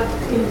part of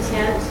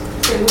intent.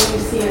 So when you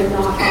see a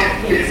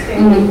knockoff case,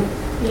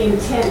 the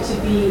intent to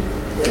be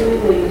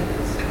fooling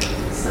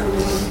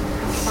someone.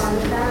 Part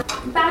of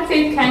that. Bad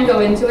faith can go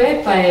into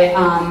it, but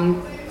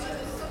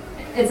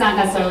it's not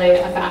necessarily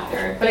a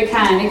factor. But it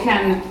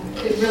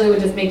really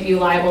would just make you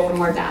liable for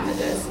more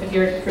damages if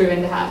you're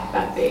proven to have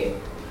bad faith.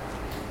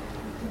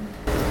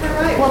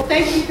 All right, well,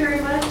 thank you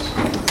very much.